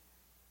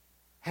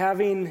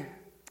having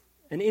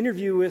an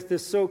interview with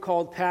this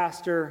so-called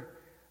pastor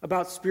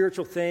about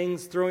spiritual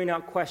things, throwing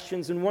out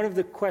questions. And one of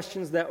the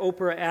questions that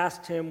Oprah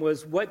asked him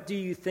was, "What do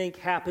you think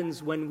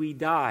happens when we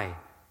die?"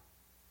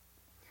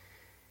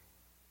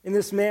 And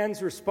this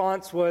man's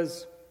response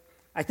was,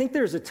 "I think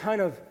there's a ton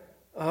of,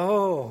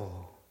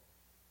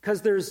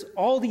 because there's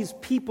all these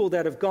people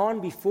that have gone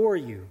before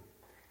you.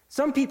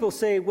 Some people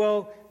say,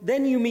 well,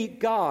 then you meet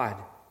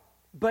God.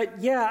 But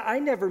yeah, I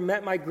never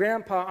met my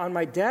grandpa on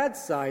my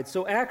dad's side.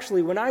 So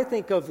actually, when I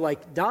think of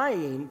like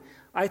dying,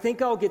 I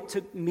think I'll get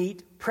to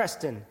meet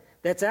Preston.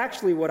 That's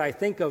actually what I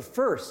think of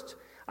first.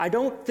 I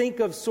don't think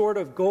of sort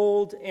of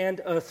gold and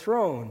a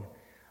throne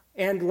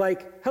and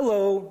like,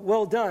 hello,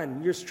 well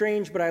done. You're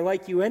strange, but I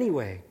like you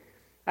anyway.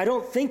 I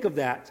don't think of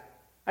that.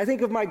 I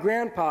think of my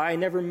grandpa I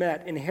never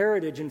met in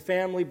heritage and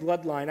family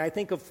bloodline. I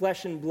think of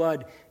flesh and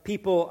blood,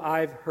 people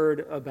I've heard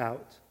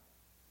about.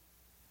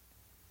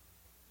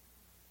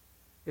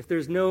 If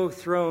there's no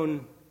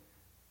throne,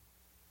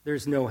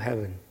 there's no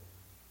heaven.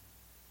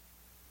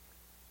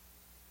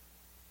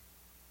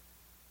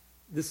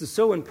 This is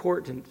so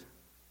important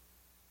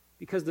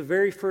because the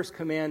very first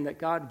command that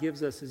God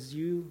gives us is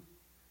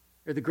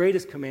the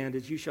greatest command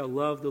is you shall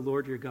love the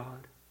Lord your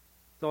God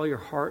with all your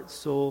heart,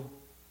 soul,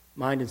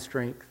 mind, and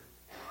strength.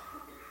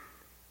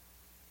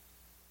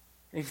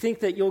 And if you think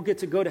that you'll get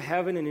to go to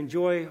heaven and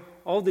enjoy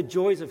all the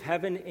joys of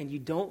heaven and you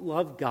don't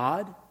love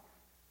God,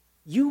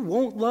 you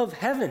won't love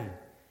heaven.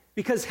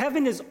 Because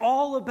heaven is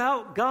all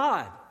about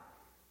God.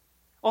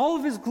 All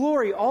of his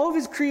glory, all of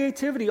his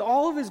creativity,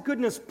 all of his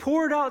goodness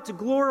poured out to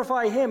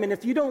glorify him. And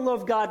if you don't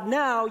love God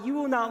now, you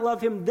will not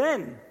love him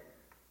then.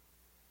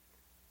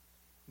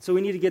 So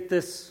we need to get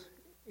this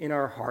in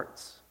our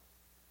hearts.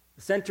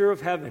 The center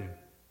of heaven.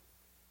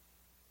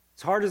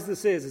 As hard as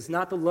this is, it's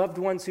not the loved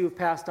ones who have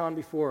passed on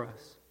before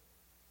us.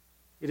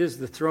 It is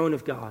the throne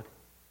of God.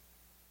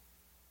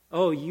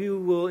 Oh, you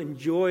will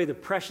enjoy the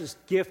precious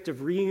gift of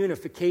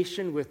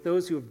reunification with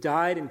those who have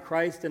died in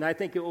Christ, and I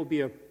think it will be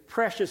a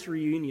precious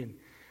reunion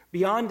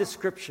beyond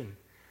description.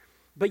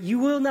 But you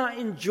will not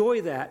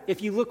enjoy that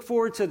if you look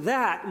forward to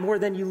that more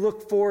than you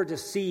look forward to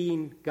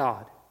seeing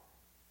God.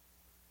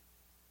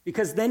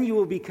 Because then you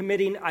will be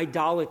committing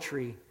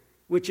idolatry,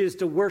 which is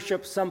to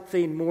worship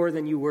something more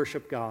than you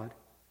worship God.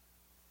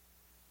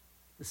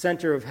 The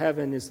center of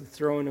heaven is the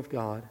throne of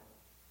God.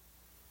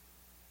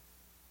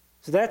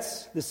 So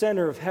that's the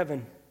center of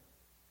heaven.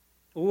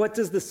 Well, what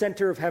does the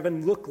center of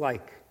heaven look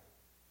like?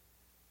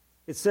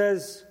 It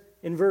says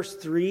in verse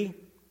 3,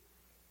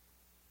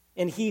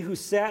 and he who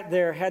sat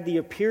there had the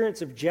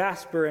appearance of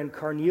jasper and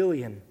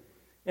carnelian,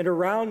 and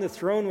around the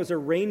throne was a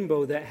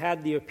rainbow that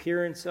had the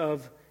appearance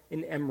of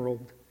an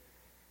emerald.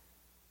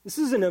 This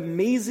is an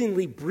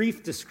amazingly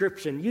brief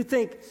description. You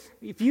think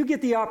if you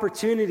get the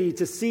opportunity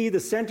to see the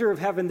center of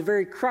heaven, the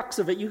very crux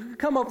of it, you could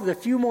come up with a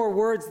few more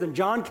words than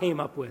John came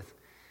up with.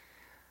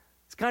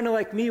 It's kind of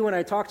like me when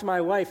I talk to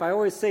my wife. I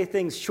always say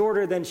things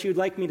shorter than she would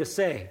like me to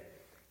say.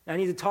 I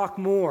need to talk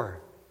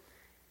more.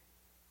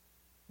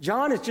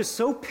 John is just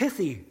so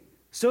pithy,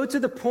 so to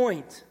the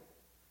point.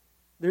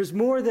 There's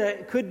more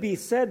that could be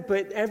said,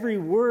 but every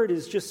word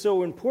is just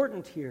so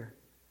important here.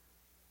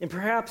 And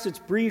perhaps it's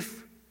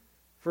brief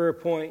for a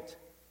point.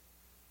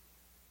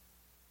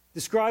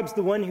 Describes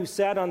the one who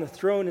sat on the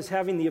throne as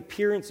having the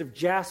appearance of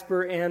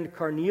jasper and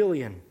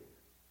carnelian.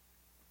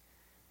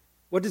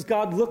 What does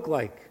God look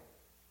like?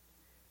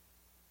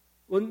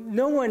 Well,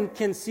 no one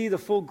can see the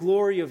full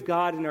glory of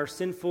God in our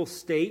sinful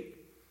state.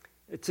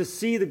 To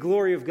see the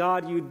glory of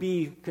God, you'd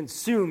be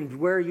consumed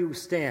where you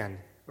stand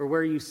or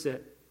where you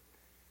sit.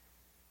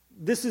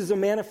 This is a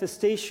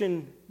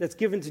manifestation that's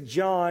given to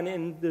John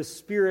in the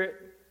Spirit,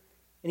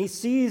 and he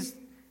sees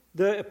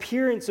the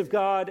appearance of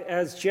God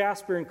as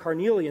jasper and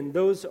carnelian.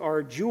 Those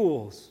are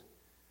jewels.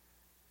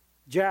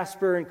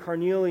 Jasper and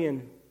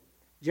carnelian.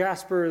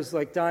 Jasper is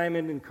like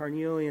diamond, and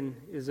carnelian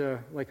is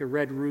like a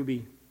red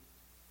ruby.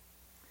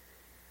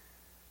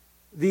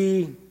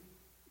 The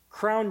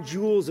crown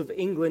jewels of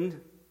England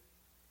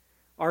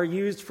are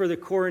used for the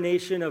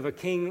coronation of a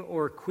king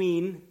or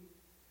queen.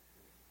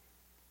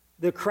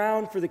 The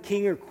crown for the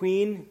king or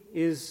queen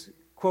is,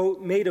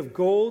 quote, made of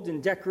gold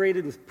and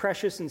decorated with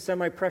precious and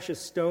semi-precious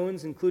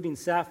stones, including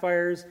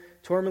sapphires,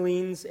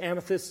 tourmalines,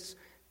 amethysts,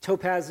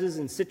 topazes,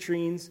 and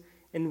citrines,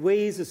 and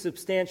weighs a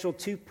substantial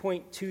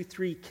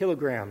 2.23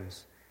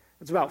 kilograms.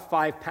 That's about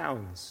 5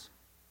 pounds.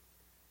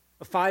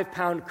 A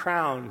 5-pound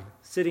crown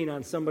sitting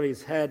on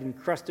somebody's head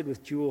encrusted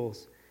with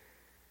jewels.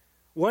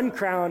 One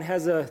crown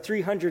has a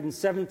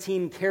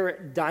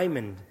 317-carat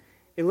diamond.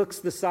 It looks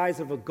the size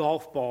of a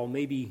golf ball,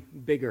 maybe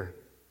bigger.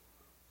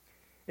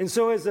 And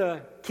so as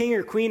a king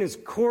or queen is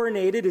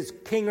coronated as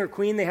king or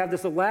queen, they have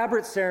this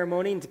elaborate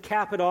ceremony, and to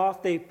cap it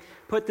off, they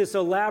put this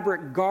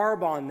elaborate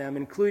garb on them,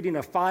 including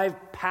a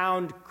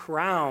 5-pound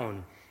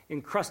crown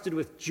encrusted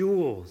with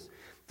jewels,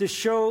 to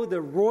show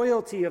the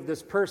royalty of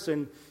this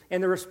person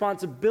and the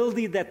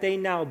responsibility that they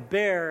now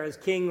bear as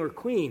king or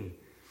queen.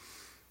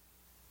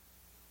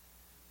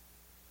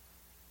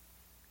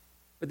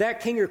 But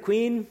that king or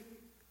queen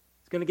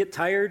is going to get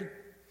tired,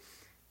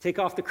 take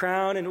off the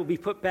crown, and it will be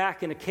put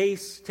back in a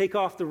case, take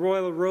off the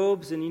royal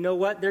robes, and you know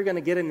what? They're going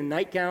to get in a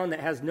nightgown that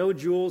has no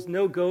jewels,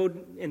 no gold,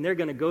 and they're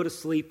going to go to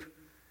sleep.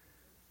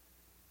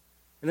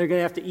 And they're going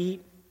to have to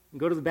eat and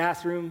go to the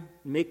bathroom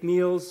and make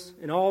meals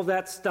and all of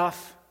that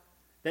stuff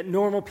that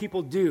normal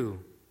people do.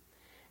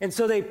 And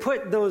so they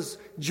put those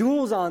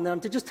jewels on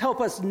them to just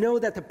help us know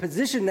that the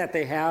position that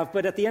they have,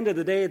 but at the end of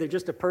the day, they're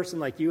just a person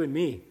like you and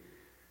me.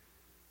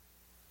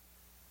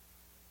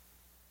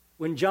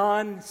 when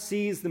John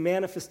sees the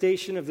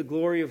manifestation of the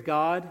glory of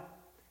God,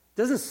 it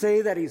doesn't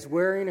say that he's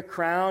wearing a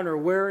crown or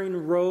wearing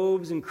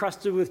robes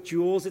encrusted with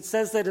jewels. It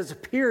says that his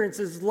appearance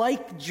is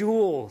like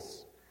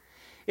jewels.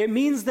 It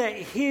means that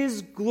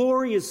his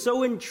glory is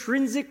so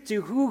intrinsic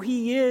to who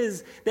he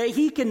is that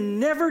he can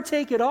never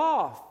take it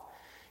off.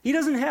 He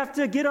doesn't have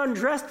to get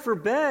undressed for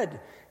bed.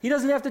 He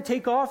doesn't have to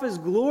take off his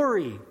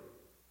glory.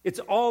 It's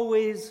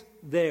always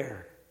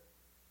there.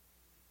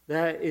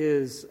 That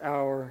is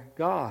our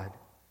God.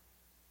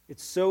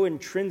 It's so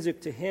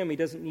intrinsic to him, he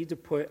doesn't need to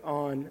put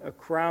on a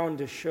crown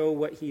to show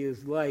what he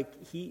is like.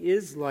 He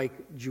is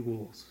like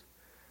jewels.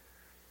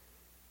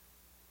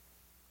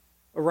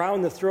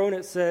 Around the throne,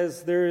 it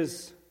says there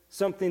is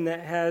something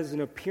that has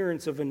an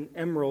appearance of an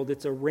emerald.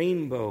 It's a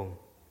rainbow.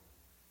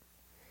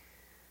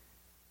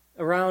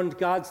 Around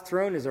God's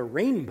throne is a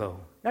rainbow.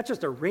 Not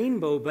just a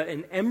rainbow, but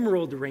an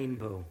emerald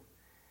rainbow.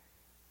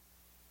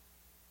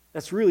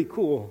 That's really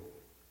cool.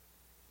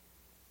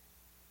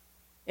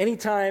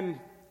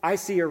 Anytime I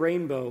see a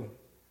rainbow,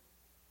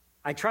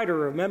 I try to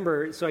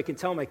remember so I can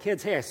tell my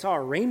kids, hey, I saw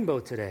a rainbow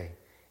today.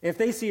 And if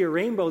they see a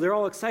rainbow, they're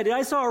all excited.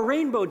 I saw a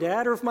rainbow,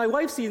 Dad. Or if my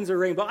wife sees a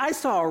rainbow, I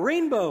saw a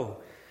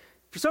rainbow.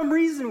 For some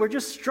reason, we're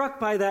just struck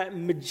by that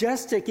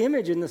majestic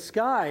image in the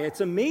sky. It's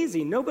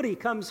amazing. Nobody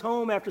comes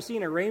home after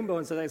seeing a rainbow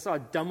and says, I saw a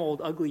dumb,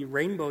 old, ugly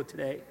rainbow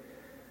today.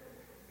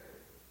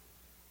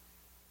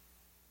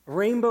 A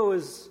rainbow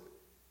is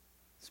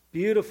a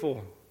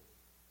beautiful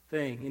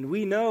thing. And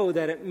we know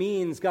that it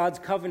means God's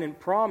covenant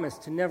promise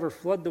to never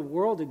flood the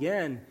world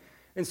again.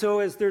 And so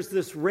as there's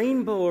this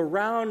rainbow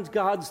around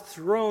God's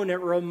throne, it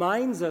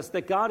reminds us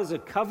that God is a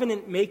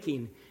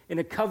covenant-making and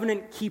a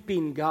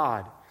covenant-keeping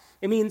God.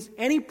 It means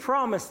any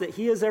promise that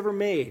he has ever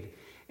made,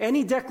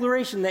 any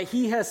declaration that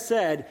he has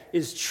said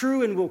is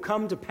true and will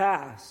come to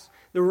pass,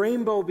 the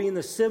rainbow being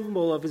the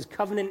symbol of his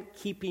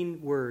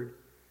covenant-keeping word.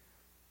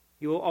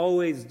 He will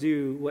always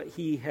do what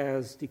he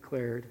has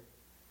declared.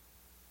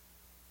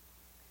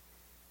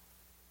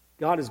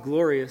 God is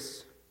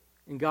glorious,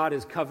 and God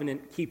is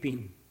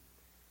covenant-keeping.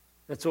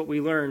 That's what we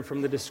learn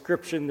from the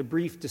description, the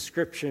brief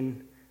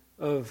description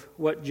of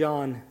what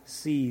John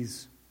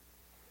sees.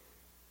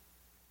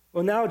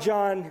 Well, now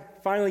John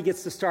finally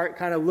gets to start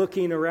kind of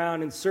looking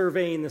around and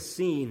surveying the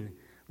scene.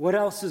 What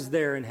else is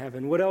there in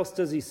heaven? What else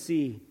does he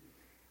see?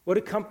 What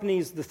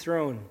accompanies the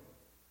throne?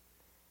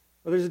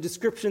 Well, there's a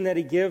description that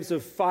he gives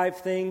of 5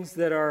 things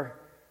that are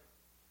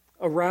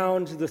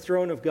around the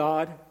throne of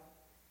God.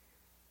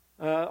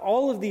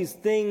 All of these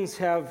things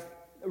have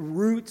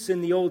roots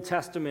in the Old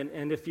Testament,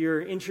 and if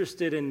you're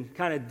interested in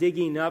kind of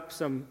digging up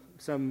some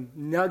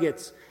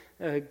nuggets,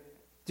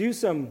 do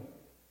some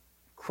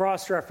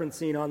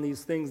cross-referencing on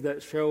these things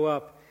that show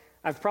up.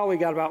 I've probably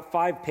got about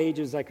 5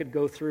 pages I could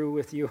go through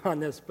with you on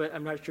this, but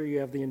I'm not sure you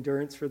have the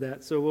endurance for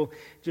that, so we'll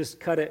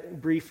just cut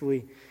it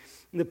briefly.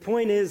 And the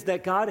point is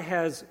that God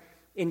has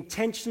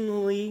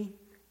intentionally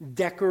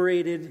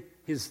decorated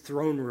his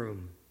throne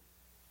room.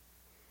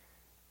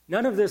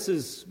 None of this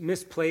is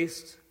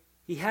misplaced.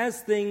 He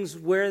has things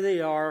where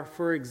they are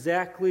for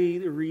exactly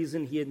the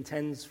reason he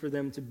intends for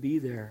them to be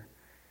there.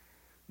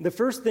 The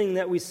first thing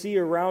that we see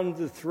around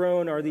the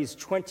throne are these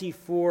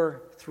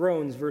 24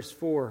 thrones, verse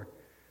 4.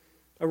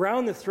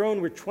 Around the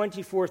throne were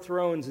 24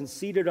 thrones, and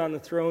seated on the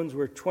thrones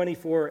were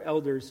 24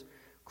 elders,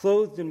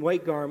 clothed in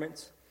white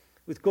garments,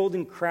 with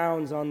golden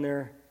crowns on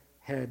their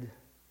head.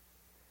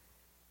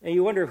 And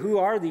you wonder, who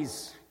are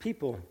these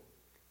people?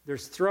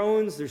 There's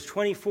thrones, there's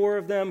 24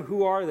 of them.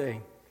 Who are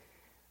they?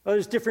 Well,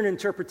 there's different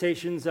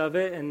interpretations of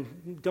it,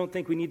 and don't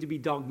think we need to be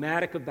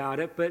dogmatic about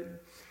it,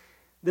 but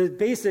the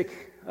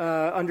basic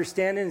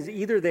understanding is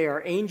either they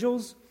are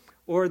angels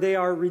or they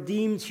are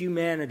redeemed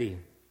humanity,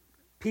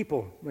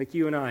 people like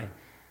you and I.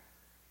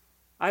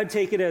 I'd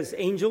take it as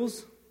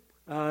angels.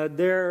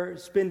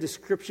 There's been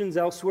descriptions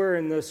elsewhere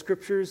in the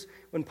scriptures.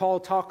 When Paul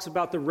talks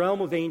about the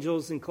realm of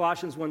angels in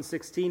Colossians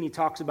 1:16, he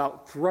talks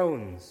about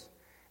thrones.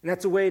 And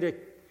that's a way to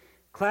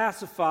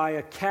classify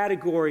a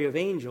category of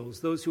angels,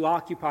 those who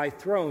occupy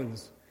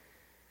thrones.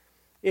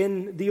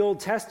 In the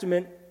Old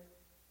Testament,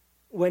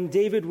 when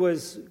David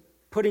was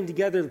putting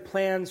together the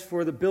plans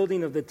for the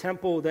building of the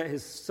temple that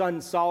his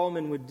son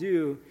Solomon would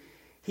do,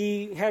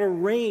 he had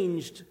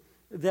arranged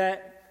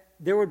that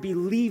there would be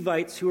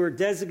Levites who were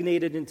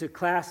designated into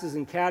classes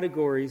and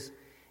categories,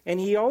 and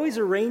he always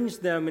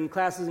arranged them in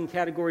classes and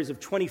categories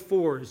of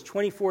 24s,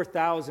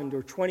 24,000,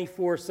 or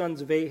 24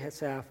 sons of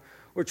Asaph,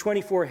 or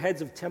 24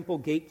 heads of temple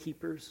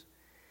gatekeepers.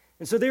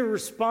 And so they were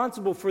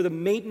responsible for the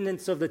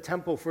maintenance of the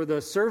temple, for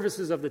the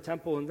services of the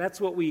temple, and that's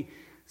what we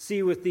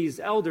see with these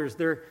elders.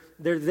 They're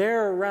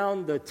there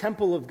around the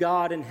temple of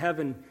God in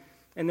heaven,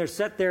 and they're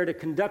set there to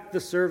conduct the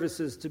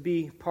services, to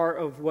be part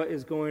of what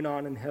is going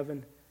on in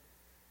heaven.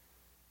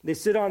 They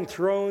sit on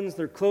thrones,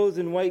 they're clothed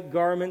in white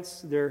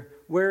garments, they're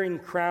wearing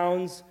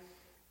crowns.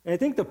 And I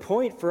think the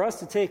point for us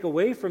to take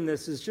away from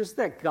this is just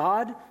that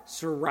God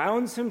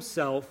surrounds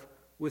himself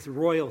with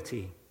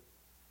royalty.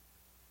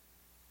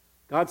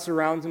 God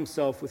surrounds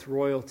himself with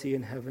royalty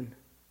in heaven.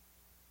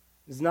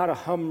 It's not a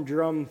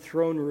humdrum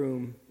throne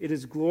room. It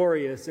is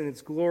glorious, and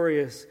it's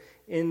glorious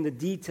in the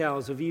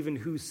details of even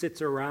who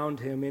sits around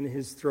him in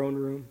his throne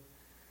room.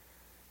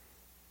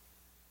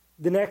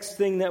 The next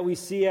thing that we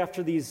see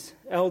after these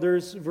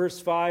elders, verse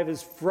 5,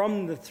 is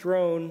from the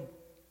throne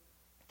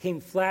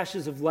came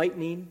flashes of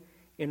lightning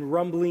and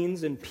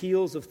rumblings and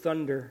peals of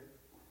thunder.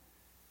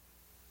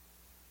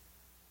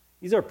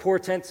 These are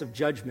portents of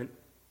judgment.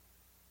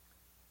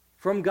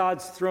 From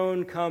God's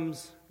throne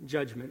comes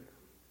judgment.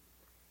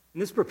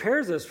 And this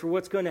prepares us for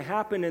what's going to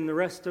happen in the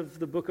rest of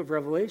the book of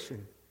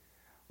Revelation.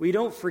 We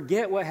don't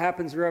forget what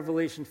happens in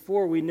Revelation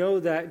 4. We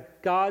know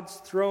that God's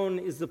throne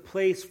is the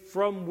place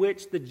from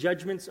which the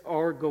judgments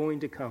are going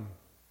to come.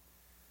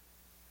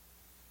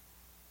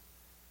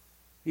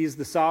 He is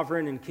the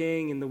sovereign and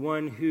king and the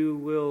one who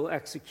will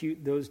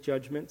execute those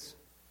judgments.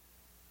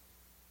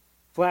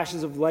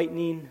 Flashes of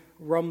lightning,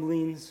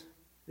 rumblings,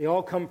 they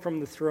all come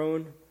from the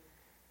throne.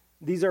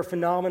 These are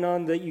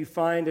phenomena that you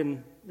find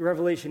in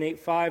Revelation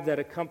 8:5 that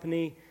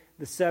accompany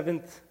the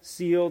seventh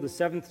seal, the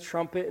seventh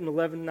trumpet in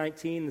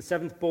 11:19, the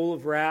seventh bowl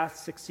of wrath,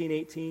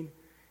 16:18.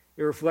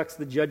 It reflects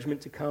the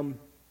judgment to come.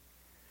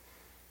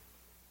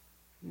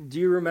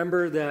 Do you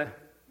remember the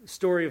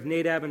story of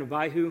Nadab and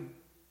Abihu?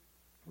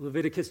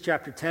 Leviticus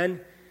chapter 10,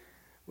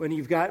 when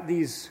you've got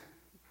these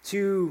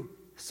two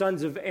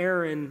sons of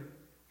Aaron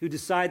who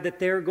decide that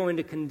they're going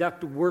to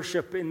conduct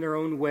worship in their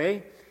own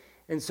way.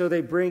 And so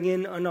they bring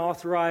in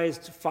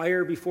unauthorized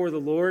fire before the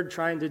Lord,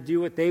 trying to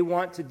do what they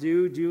want to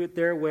do it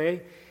their way.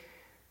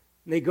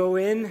 And they go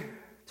in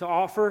to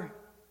offer,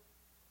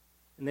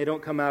 and they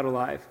don't come out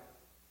alive.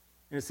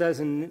 And it says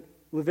in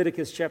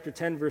Leviticus chapter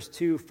 10, verse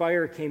 2,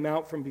 fire came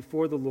out from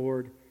before the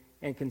Lord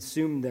and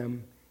consumed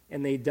them,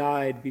 and they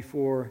died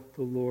before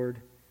the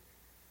Lord.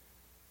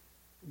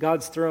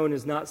 God's throne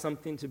is not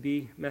something to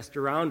be messed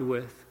around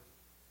with.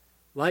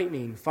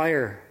 Lightning,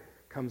 fire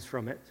comes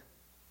from it.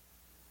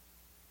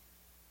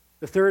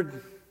 The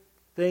third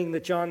thing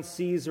that John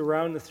sees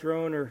around the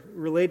throne or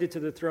related to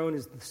the throne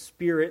is the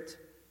Spirit.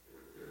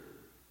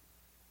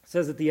 It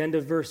says at the end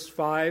of verse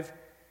 5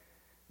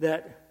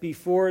 that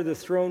before the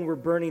throne were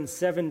burning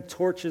 7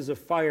 torches of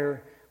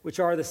fire, which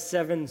are the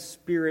 7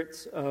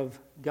 spirits of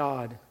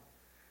God.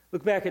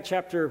 Look back at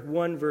chapter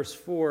 1, verse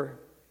 4.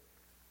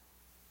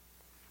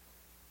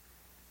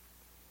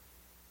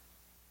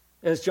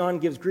 As John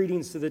gives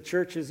greetings to the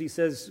churches, he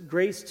says,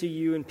 grace to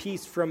you and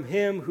peace from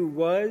him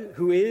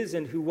who is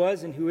and who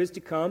was and who is to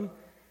come.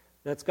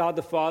 That's God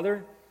the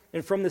Father.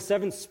 And from the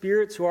 7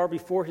 spirits who are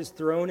before his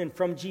throne, and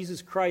from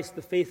Jesus Christ,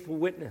 the faithful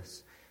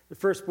witness, the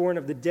firstborn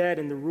of the dead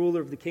and the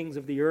ruler of the kings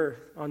of the earth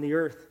on the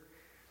earth.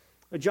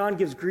 John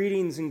gives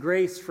greetings and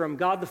grace from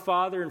God the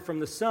Father and from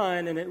the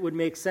Son, and it would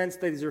make sense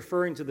that he's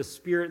referring to the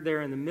Spirit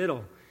there in the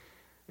middle.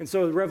 And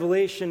so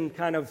Revelation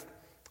kind of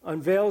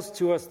unveils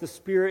to us the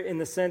Spirit in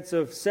the sense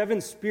of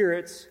 7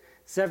 spirits,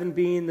 7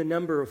 being the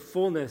number of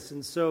fullness.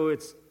 And so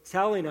it's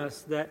telling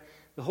us that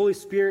the Holy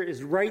Spirit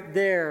is right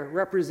there,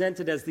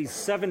 represented as these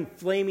 7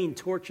 flaming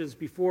torches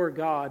before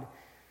God.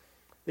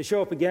 They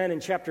show up again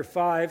in chapter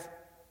 5,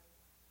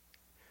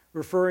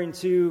 referring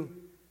to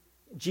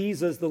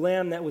Jesus, the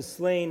Lamb that was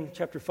slain,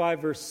 chapter 5,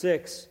 verse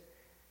 6.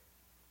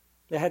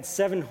 That had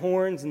 7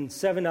 horns and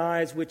 7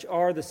 eyes, which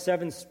are the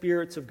 7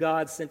 spirits of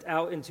God sent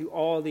out into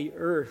all the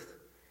earth.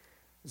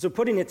 So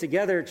putting it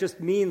together, it just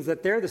means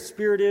that there the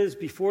Spirit is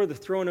before the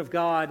throne of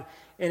God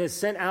and is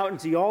sent out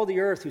into all the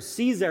earth, who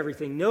sees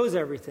everything, knows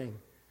everything.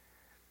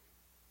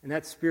 And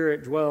that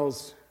Spirit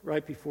dwells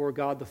right before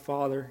God the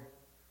Father.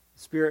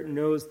 The Spirit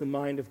knows the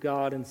mind of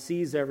God and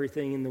sees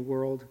everything in the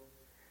world.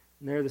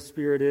 And there the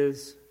Spirit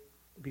is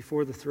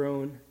before the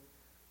throne.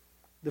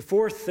 The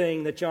fourth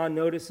thing that John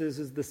notices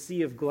is the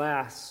sea of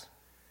glass.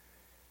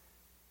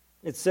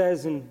 It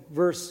says in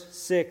verse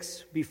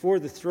 6, before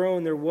the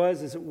throne there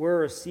was, as it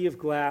were, a sea of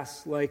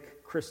glass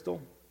like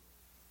crystal.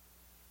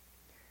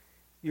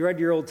 You read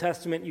your Old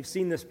Testament, you've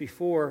seen this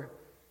before.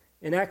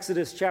 In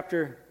Exodus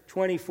chapter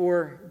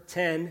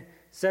 24:10,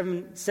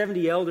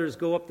 70 elders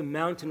go up the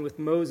mountain with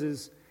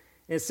Moses,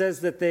 and it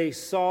says that they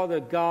saw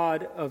the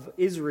God of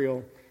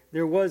Israel.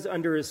 There was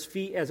under his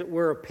feet, as it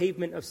were, a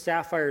pavement of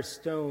sapphire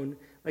stone,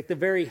 like the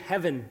very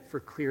heaven for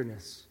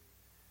clearness.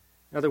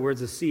 In other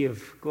words, a sea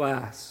of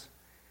glass.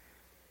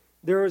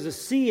 There was a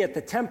sea at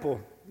the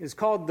temple. It's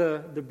called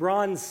the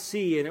Bronze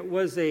Sea, and it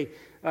was a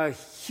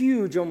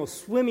huge,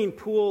 almost swimming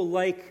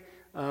pool-like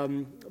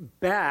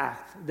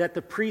bath that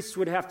the priests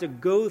would have to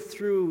go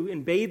through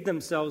and bathe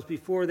themselves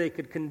before they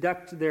could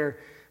conduct their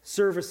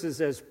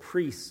services as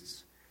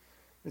priests.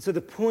 And so the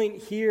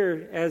point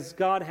here, as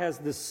God has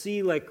the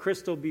sea like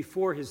crystal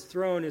before his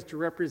throne, is to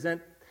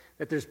represent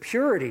that there's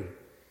purity.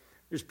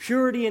 There's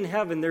purity in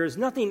heaven. There is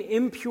nothing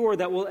impure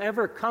that will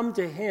ever come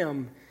to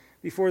him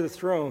before the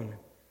throne.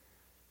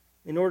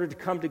 In order to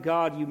come to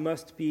God, you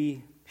must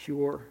be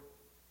pure.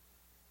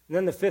 And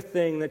then the fifth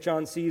thing that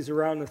John sees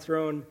around the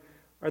throne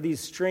are these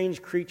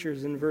strange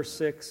creatures in verse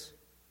 6.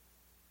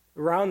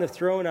 Around the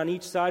throne, on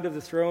each side of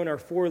the throne, are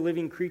 4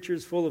 living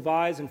creatures full of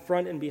eyes in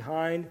front and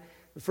behind.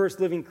 the first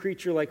living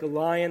creature like a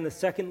lion, the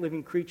second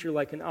living creature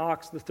like an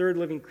ox, the third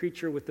living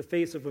creature with the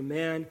face of a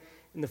man,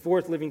 and the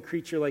fourth living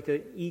creature like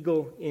an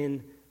eagle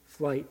in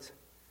flight.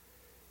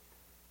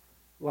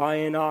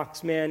 Lion,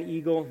 ox, man,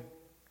 eagle,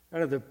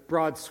 out of the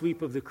broad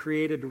sweep of the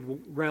created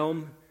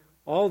realm,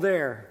 all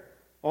there,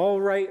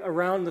 all right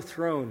around the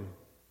throne.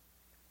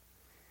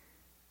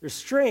 They're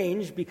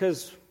strange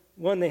because,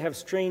 one, they have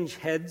strange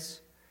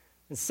heads,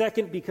 and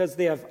second, because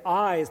they have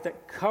eyes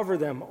that cover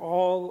them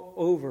all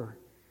over.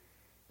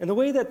 And the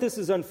way that this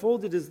is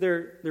unfolded is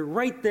they're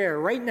right there,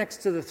 right next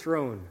to the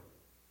throne.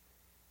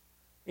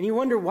 And you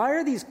wonder, why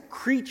are these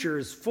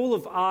creatures full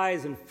of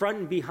eyes in front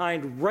and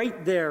behind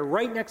right there,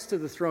 right next to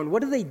the throne?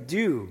 What do they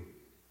do?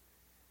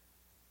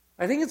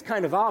 I think it's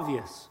kind of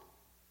obvious.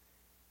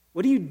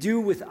 What do you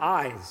do with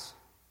eyes?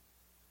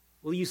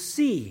 Well, you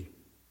see.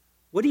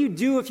 What do you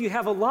do if you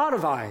have a lot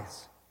of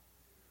eyes?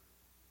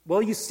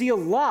 Well, you see a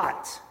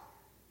lot.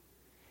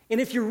 And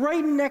if you're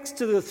right next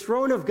to the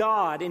throne of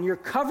God and you're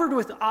covered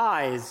with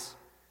eyes,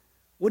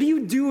 what do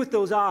you do with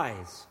those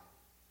eyes?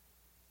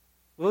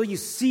 Well, you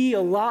see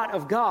a lot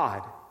of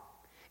God.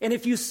 And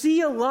if you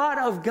see a lot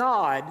of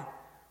God,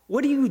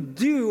 what do you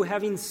do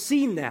having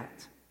seen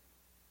that?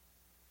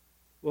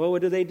 Well,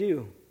 what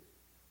do?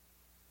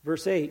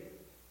 Verse 8.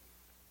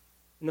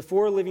 And the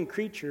four living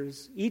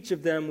creatures, each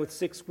of them with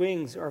 6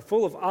 wings, are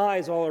full of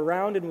eyes all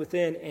around and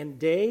within, and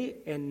day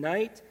and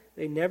night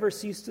they never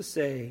cease to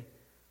say,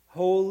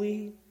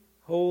 Holy,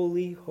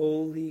 holy,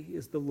 holy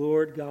is the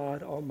Lord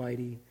God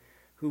Almighty,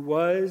 who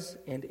was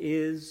and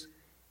is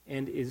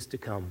to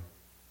come.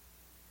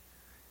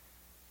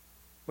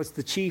 What's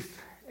the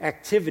chief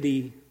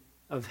activity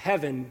of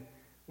heaven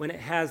when it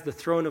has the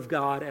throne of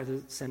God as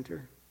its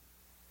center?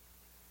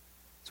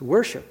 It's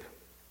worship.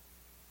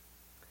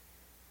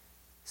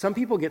 Some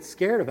people get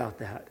scared about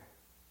that.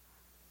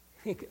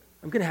 I think,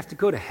 I'm going to have to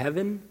go to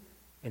heaven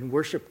and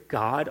worship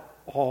God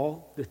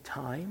all the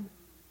time?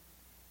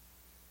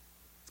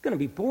 It's going to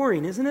be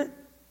boring, isn't it?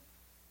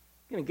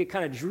 It's going to get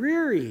kind of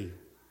dreary.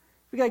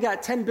 I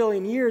got 10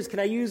 billion years. Can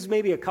I use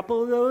maybe a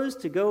couple of those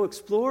to go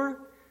explore?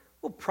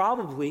 Well,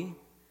 probably.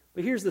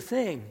 But here's the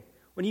thing.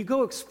 When you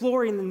go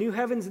exploring the new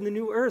heavens and the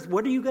new earth,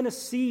 what are you going to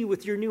see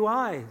with your new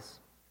eyes?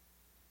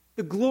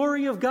 The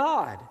glory of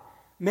God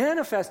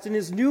manifest in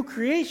his new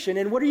creation.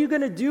 And what are you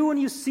going to do when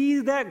you see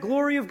that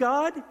glory of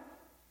God?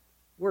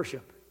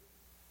 Worship.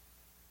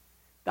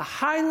 The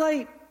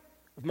highlight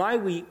of my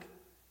week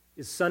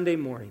is Sunday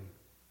morning.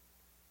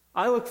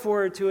 I look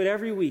forward to it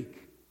every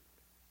week.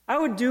 I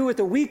would do it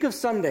a week of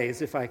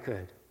Sundays if I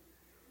could.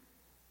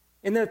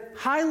 And the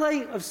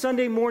highlight of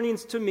Sunday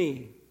mornings to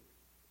me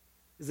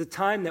is the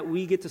time that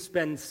we get to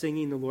spend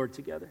singing the Lord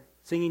together,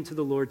 singing to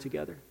the Lord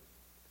together.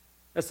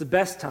 That's the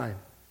best time.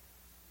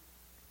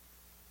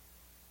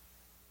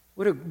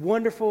 What a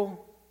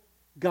wonderful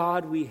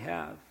God we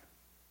have.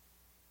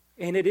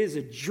 And it is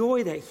a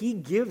joy that he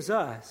gives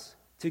us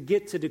to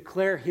get to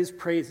declare his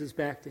praises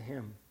back to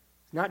him.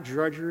 It's not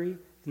drudgery.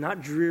 It's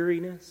not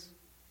dreariness.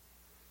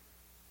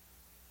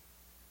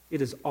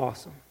 It is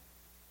awesome.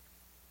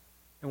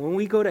 And when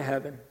we go to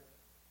heaven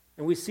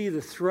and we see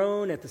the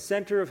throne at the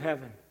center of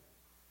heaven,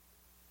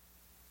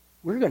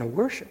 we're going to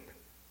worship.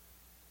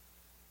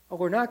 Oh,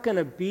 we're not going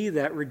to be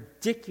that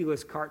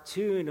ridiculous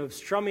cartoon of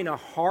strumming a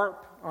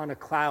harp on a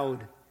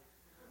cloud.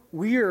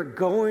 We are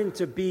going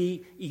to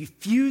be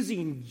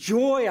effusing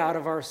joy out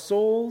of our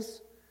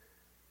souls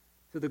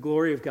to the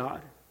glory of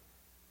God.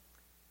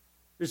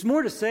 There's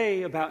more to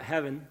say about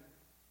heaven.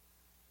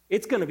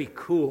 It's going to be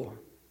cool.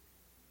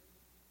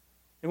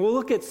 And we'll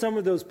look at some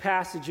of those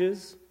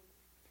passages,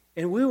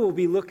 and we will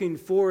be looking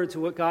forward to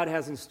what God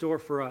has in store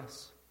for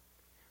us.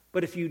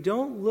 But if you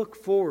don't look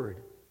forward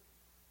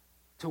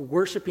to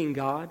worshiping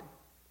God,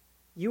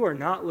 you are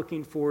not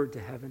looking forward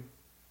to heaven.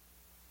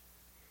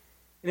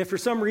 And if for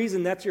some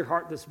reason that's your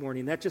heart this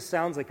morning, that just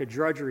sounds like a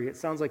drudgery, it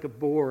sounds like a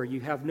bore,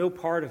 you have no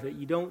part of it,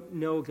 you don't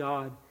know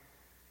God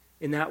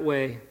in that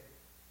way,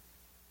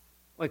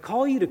 I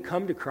call you to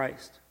come to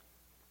Christ.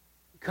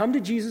 Come to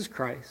Jesus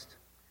Christ.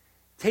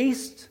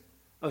 Taste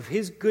of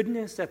his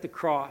goodness at the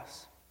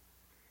cross.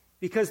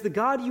 Because the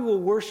God you will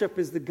worship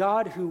is the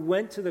God who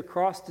went to the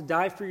cross to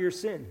die for your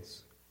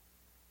sins,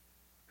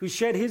 who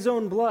shed his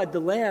own blood, the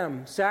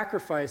lamb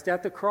sacrificed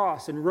at the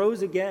cross and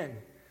rose again.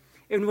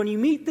 And when you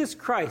meet this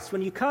Christ,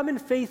 when you come in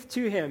faith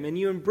to him and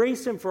you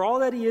embrace him for all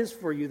that he is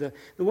for you, the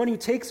one who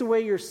takes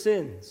away your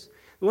sins,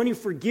 the one who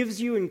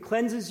forgives you and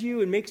cleanses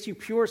you and makes you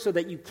pure so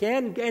that you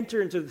can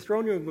enter into the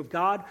throne room of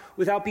God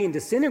without being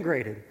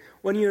disintegrated.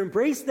 When you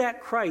embrace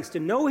that Christ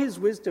and know his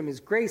wisdom, his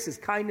grace, his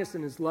kindness,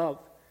 and his love,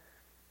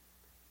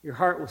 your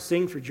heart will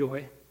sing for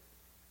joy.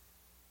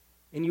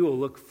 And you will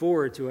look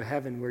forward to a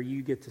heaven where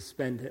you get to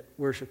spend it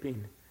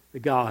worshiping the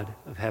God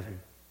of heaven.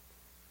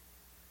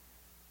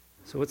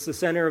 So what's the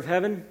center of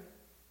heaven?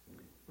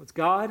 Well, it's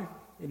God,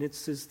 and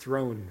it's his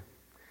throne.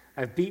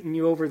 I've beaten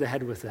you over the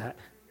head with that.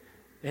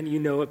 And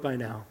you know it by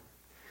now.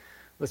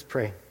 Let's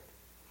pray.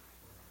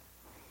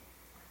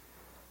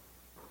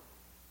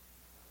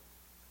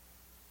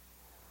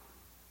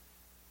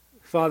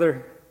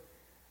 Father,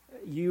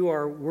 you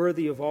are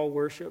worthy of all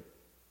worship.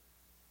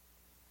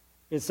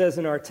 It says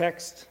in our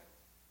text,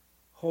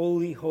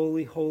 "Holy,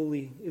 holy,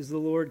 holy is the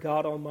Lord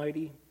God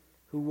Almighty,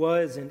 who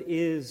was and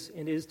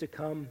is to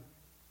come."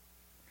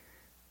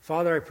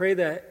 Father, I pray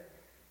that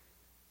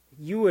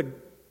you would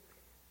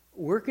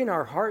work in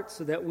our hearts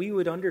so that we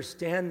would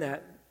understand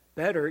that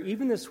better.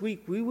 Even this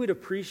week, we would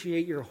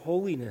appreciate your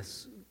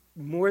holiness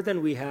more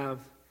than we have.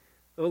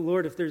 Oh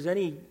Lord, if there's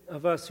any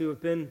of us who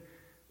have been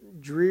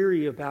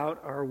dreary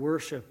about our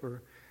worship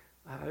or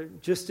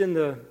just in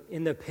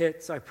the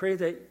pits, I pray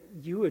that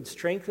you would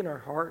strengthen our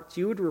hearts.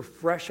 You would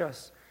refresh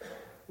us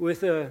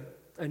with a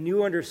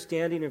new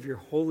understanding of your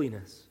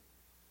holiness.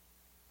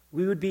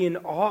 We would be in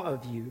awe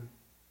of you.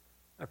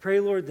 I pray,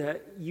 Lord,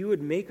 that you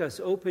would make us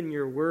open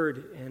your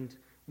word and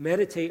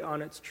meditate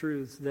on its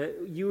truths,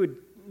 that you would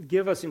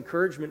give us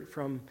encouragement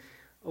from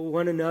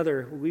one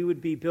another. We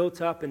would be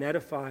built up and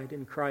edified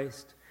in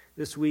Christ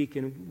this week,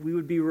 and we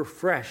would be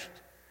refreshed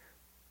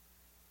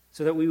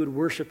so that we would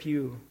worship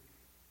you.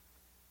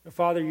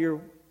 Father,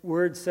 your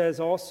word says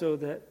also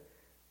that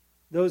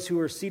those who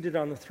are seated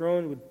on the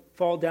throne would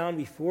fall down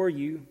before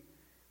you,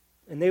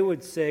 and they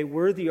would say,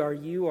 "Worthy are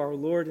you, our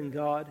Lord and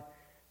God,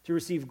 to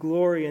receive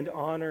glory and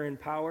honor and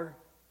power,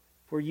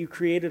 for you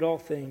created all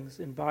things,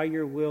 and by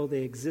your will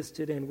they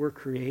existed and were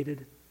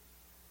created."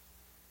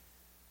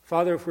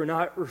 Father, if we're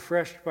not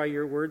refreshed by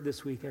your word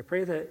this week, I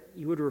pray that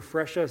you would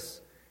refresh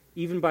us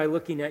even by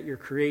looking at your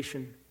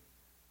creation.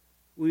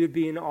 We would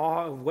be in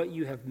awe of what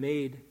you have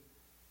made,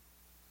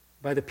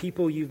 by the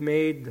people you've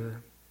made,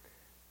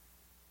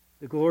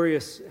 the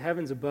glorious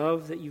heavens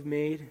above that you've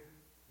made,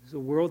 the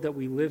world that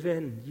we live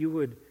in. You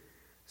would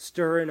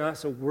stir in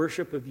us a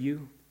worship of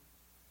you.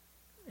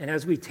 And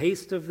as we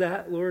taste of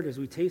that, Lord, as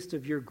we taste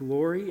of your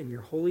glory and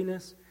your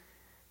holiness,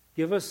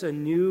 give us a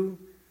new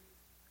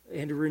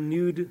and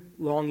renewed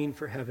longing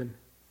for heaven.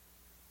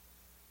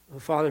 Oh,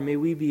 Father, may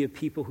we be a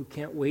people who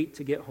can't wait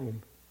to get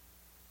home.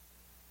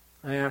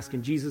 I ask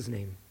in Jesus'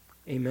 name,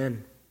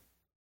 amen.